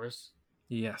superpowers.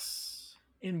 Yes.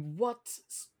 In what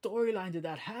storyline did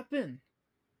that happen?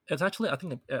 It's actually, I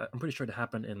think, I'm pretty sure it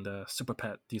happened in the Super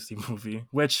Pet DC movie,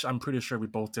 which I'm pretty sure we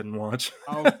both didn't watch.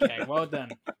 Okay, well then.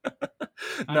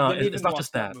 I No, didn't it's even not watch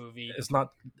just that that. movie. It's not.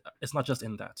 It's not just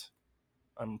in that.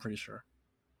 I'm pretty sure.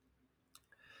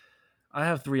 I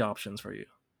have three options for you.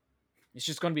 It's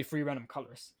just gonna be three random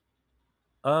colors.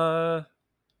 Uh,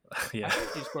 I yeah.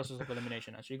 hate these process of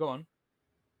elimination. Actually, go on.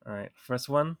 All right. First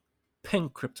one,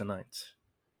 pink kryptonite.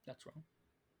 That's wrong.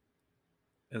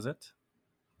 Is it?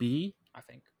 B, I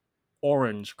think.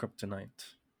 orange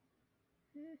kryptonite.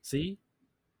 Hmm. C,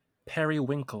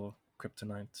 periwinkle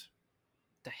kryptonite.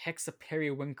 The heck's a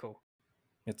periwinkle?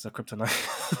 It's a kryptonite.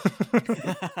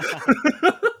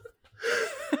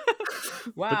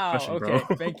 Good Wow. question, bro.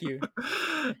 Okay. Thank you.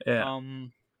 Yeah,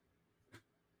 Um,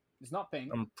 it's not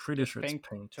pink I'm pretty because sure it's pink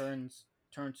pink. turns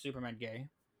Superman gay.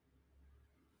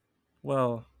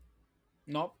 Well,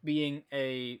 Not being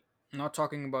a not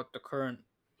talking about the current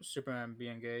Superman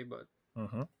being gay, but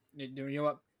mhm. you know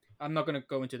what? I'm not gonna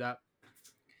go into that.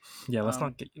 Yeah. Let's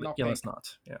not get. Not Yeah, let's pink.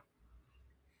 not. Yeah.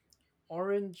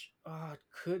 Orange. It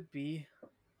could be.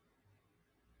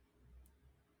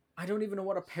 I don't even know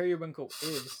what a periwinkle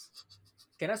is.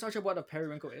 Can I search up what a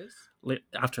periwinkle is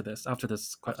After this, after after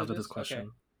this this? Okay.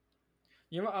 question.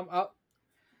 You know,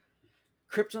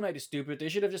 kryptonite is stupid. They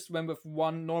should have just went with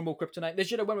one normal kryptonite. They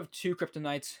should have went with two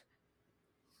kryptonites,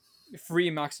 three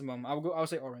maximum. I'll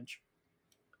say orange.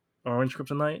 Orange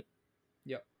kryptonite.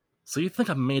 Yep. So you think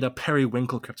I made a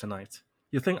periwinkle kryptonite?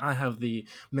 You think I have the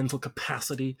mental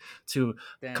capacity to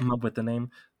come Damn. up with the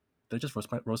name? Did I just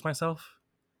roast myself?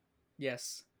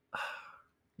 Yes,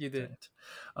 you Dang did. it.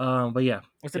 But yeah,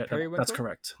 Was it yeah, that's periwinkle?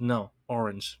 correct. No,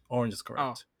 orange. Orange is Oh,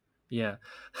 correct. Yeah,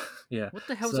 yeah. what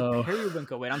the hell is a So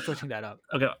periwinkle? Wait, I'm searching that up.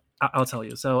 okay, I'll tell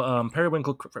you. So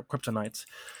periwinkle kryptonite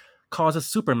causes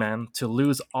Superman to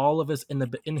lose all of his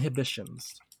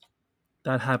inhibitions.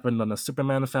 That happened on the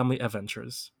Superman family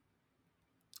adventures.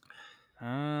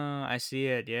 Ah, I see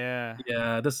it. Yeah,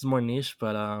 Yeah, this is more niche,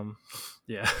 but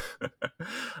yeah.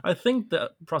 I think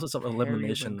the process of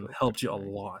elimination periwinkle helped you a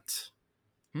kryptonite. lot.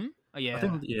 Hmm. Oh I yeah,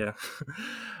 think, yeah.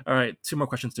 All right, two more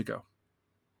questions to go.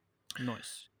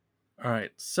 nice. All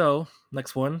right, so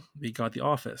next one, we got The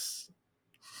Office.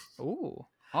 Ooh.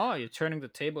 Oh, you're turning the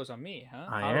tables on me, huh?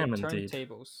 I How the am indeed.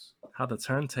 turntables? How the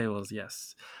turntables,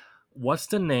 yes. What's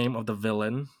the name of the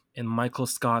villain in Michael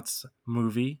Scott's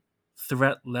movie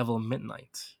Threat Level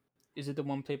Midnight? Is it the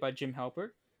one played by Jim Halpert,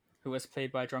 who was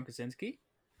played by John Krasinski?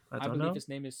 I I don't believe know. his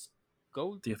name is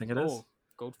Gold. Do you think it is? Oh,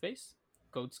 Goldface,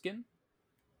 Goldskin,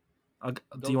 Do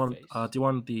Goldface. you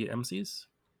want the MCs?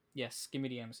 Yes, give me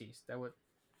the MCs. That would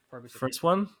probably suffice First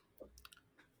for me.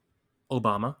 one,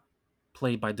 Obama,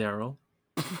 played by Daryl.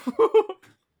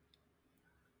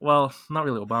 Well, not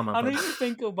really Obama, I don't but even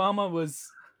think Obama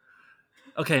was.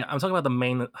 okay. I'm talking about the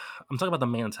main. I'm talking about the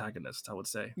main antagonist. I would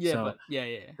say. Yeah, So but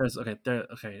yeah. there's okay. There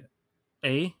okay.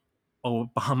 A.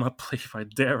 Obama played by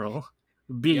Daryl.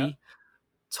 Yep. B.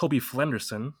 Toby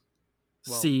Flenderson.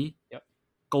 Well, C. yep.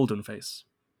 Golden Face.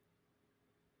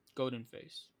 Golden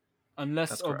Face. Unless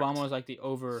That's Obama correct. was like the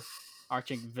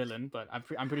overarching villain, but I'm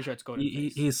pretty sure it's Golden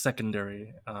Face. He's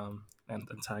secondary and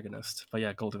antagonist, but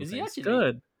yeah, Golden Is he Face. actually?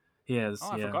 Good. He is.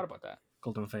 Oh, I Yeah, forgot about that.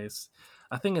 Golden Face.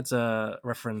 I think it's a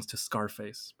reference to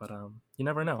Scarface, but you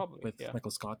never know Probably, with yeah.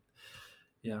 Michael Scott.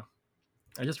 Yeah. Yeah.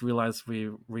 I just realized we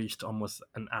reached almost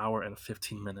an hour and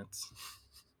 15 minutes.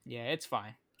 Yeah, it's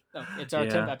fine. Look, it's our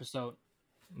 10th Yeah, episode.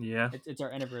 yeah, It's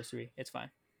our anniversary. It's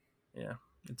fine. yeah.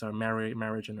 It's our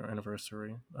marriage and our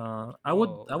anniversary. I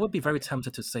Oh, would be very okay.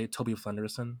 tempted to say Toby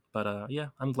Flenderson, but yeah,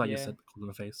 I'm glad you Yeah, said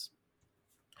Golden Face.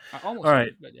 I All almost said right,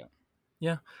 it, but yeah.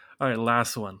 yeah. All right,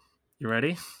 last one. You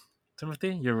ready,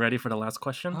 Timothy? You ready for the last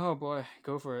question? Oh boy,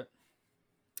 go for it.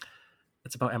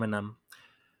 It's about Eminem.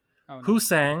 Oh Who no.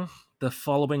 sang the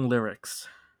following lyrics?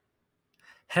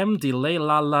 Hem de lay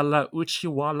la la la uchi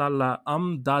wa la la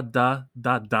da da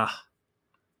da da.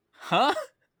 Huh?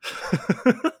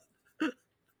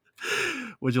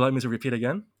 Would you like me to repeat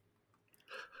again?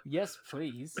 Yes,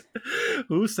 please.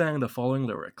 Who sang the following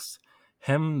lyrics?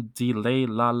 Hem de lay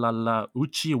la la la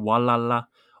uchi wala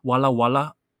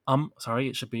wala sorry,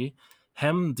 it should be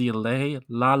hem de lay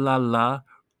la la la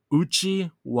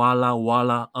uchi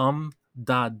wala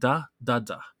da da da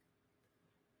da.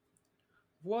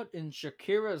 What in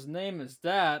Shakira's name is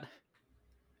that?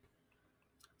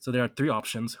 So there are three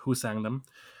options. Who sang them?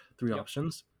 Three Yep.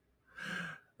 options.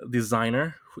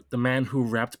 Designer, the man who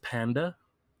rapped Panda,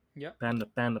 Yep.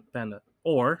 Panda.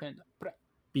 Or Panda.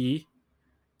 B,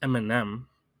 Eminem.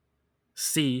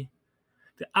 C,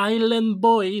 The Island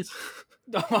Boys.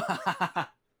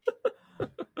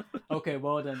 Okay,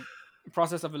 well then,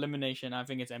 process of elimination. I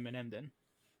think it's Eminem then,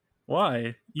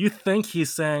 Why? You think he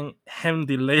sang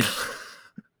Hamdi Layla?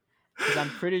 because I'm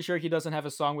pretty sure he doesn't have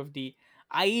a song with the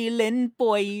Island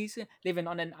Boys living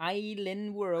on an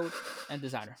island world and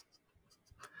Designer.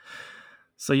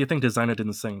 So you think Designer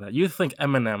didn't sing that? You think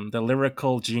Eminem, the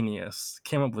lyrical genius,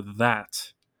 came up with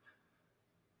that?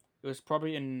 It was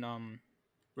probably in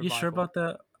You sure Revival. about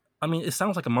that? I mean, it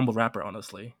sounds like a mumble rapper,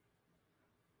 honestly.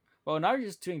 Well, now you're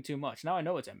just doing too much. Now I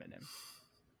know it's Eminem.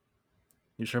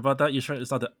 You sure about that? You sure it's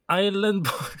not the Island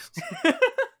Boys?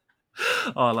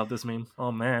 Oh, I love this meme.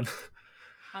 Oh man,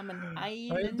 I'm an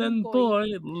island Island boy boy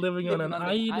living on living an on an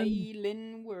island.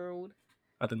 island world.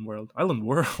 Island world. Island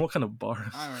world. What kind of I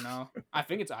bars? don't know. I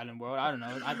think it's Island World. I don't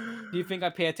know. Do you think I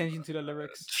pay attention to the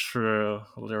lyrics? True,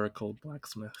 lyrical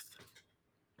blacksmith.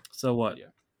 So But what? yeah,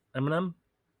 Eminem?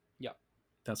 yeah.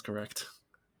 That's correct.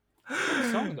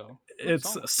 Good song though. Good It's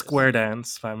song was this. Square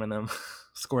Dance by Eminem.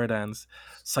 Square Dance.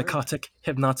 Square Psychotic, Dance.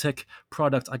 hypnotic,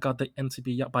 product. I got the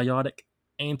antibiotic.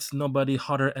 Ain't nobody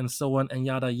hotter, and so on, and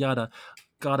yada yada.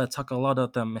 Gotta talk a lot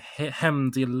of them. Hem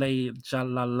delay,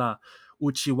 jalala,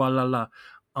 uchi walala.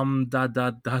 Da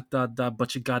da da da da.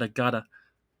 But you gotta.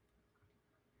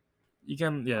 You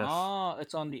can, yeah, Oh,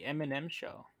 it's on the Eminem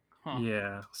show. Huh.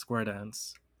 yeah. Square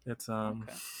Dance. It's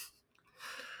Okay.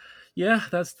 yeah.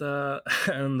 That's the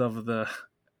end of the.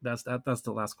 That's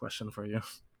the last question for you.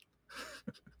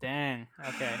 Dang.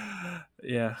 Okay.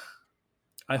 Yeah.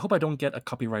 I hope I don't get a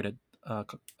copyrighted Yeah,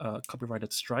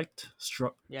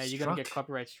 you're gonna get struck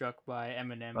copyright struck by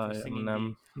Eminem for by singing the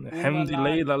Eminem. ooh la la,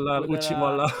 Hamdilay la la ooh la la,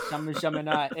 uchiwala. shamu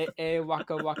shamina,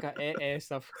 waka waka,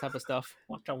 stuff type of stuff.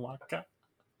 Waka waka.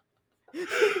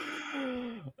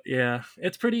 Yeah,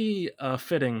 it's pretty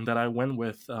fitting that I went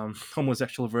with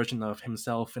homosexual version of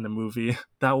himself in the movie.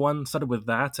 That one started with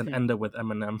that and ended with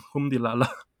Eminem. Humdilala.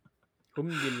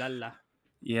 Humdilala.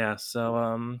 Yeah,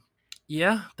 so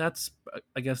yeah, that's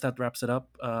I guess that wraps it up.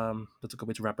 That's a good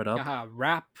way to wrap it up. Aha,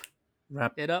 wrap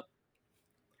Wrap. it up.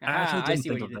 I actually Aha, I didn't see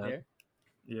what think you of did that.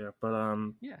 there. Yeah,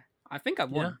 but Yeah, I think I yeah.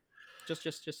 won. Just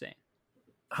saying.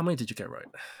 How many did you get right?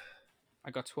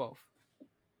 I got 12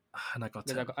 And I got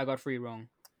because 10. I got 3 wrong.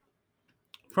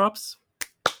 Props.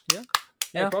 Yeah.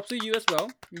 Hey, Yeah. props to you as well.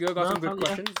 You got No, some good yeah.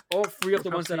 questions. All 3 of the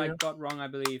ones Props to that I you. got wrong, I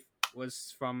believe,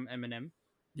 was from Eminem.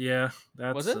 Yeah,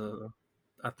 Was that's it?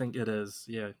 I think it is.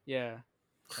 Yeah. Yeah.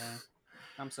 Yeah.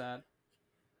 I'm sad.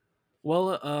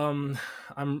 Well,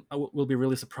 will be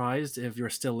really surprised if you're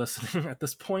still listening at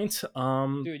this point.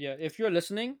 Dude, yeah. If you're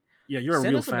listening, Yeah, you're a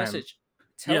send real us a fan. message.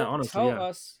 Yeah, Tell honestly, tell yeah.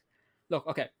 us. Look,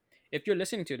 okay. If you're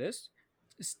listening to this,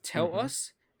 just tell Hmm.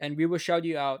 us, and we will shout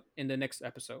you out in the next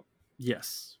episode.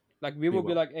 Yes, Like we we will be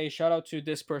will. like, "Hey, shout out to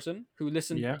this person who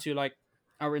listened Yeah, to like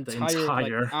our the entire like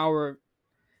entire hour,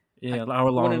 yeah like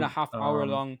hour one and a long half hour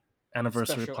long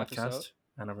anniversary special episode." podcast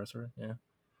anniversary. Yeah,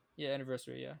 Yeah,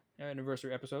 anniversary. Yeah,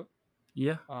 anniversary episode.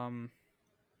 yeah. Um,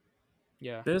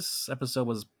 yeah, This episode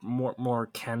was more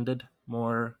candid,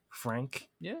 more frank.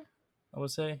 yeah, I would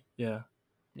say. Yeah.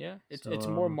 yeah. So It's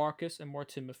more Marcus and more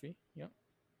Timothy. Yeah,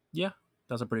 yeah,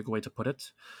 that's a pretty good way to put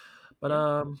it. But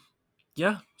yeah.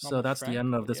 yeah, Not so much that's the Frank,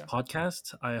 end of but this yeah.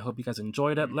 podcast. I hope you guys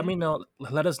enjoyed it.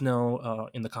 Mm-hmm. Let us know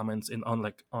in the comments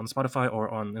on Spotify or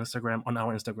on Instagram, on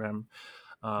our Instagram,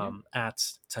 Yeah. at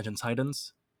Tangent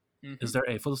Titans. Mm-hmm. Is there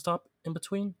a full stop in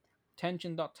between?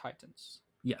 Tangent.titans.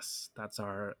 Yes, that's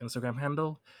our Instagram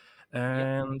handle. Yep.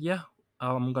 And yeah,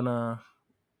 I'm gonna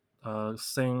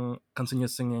continue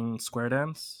singing Square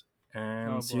Dance, Oh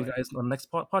and see you boy. guys on the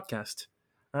next podcast.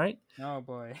 All right. Oh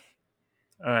boy.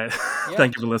 All right. Yeah.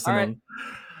 Thank you for All right. listening.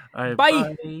 All right.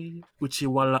 Bye. Bye.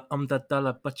 Uchiwala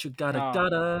umdadala, but you Oh boy.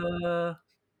 gotta.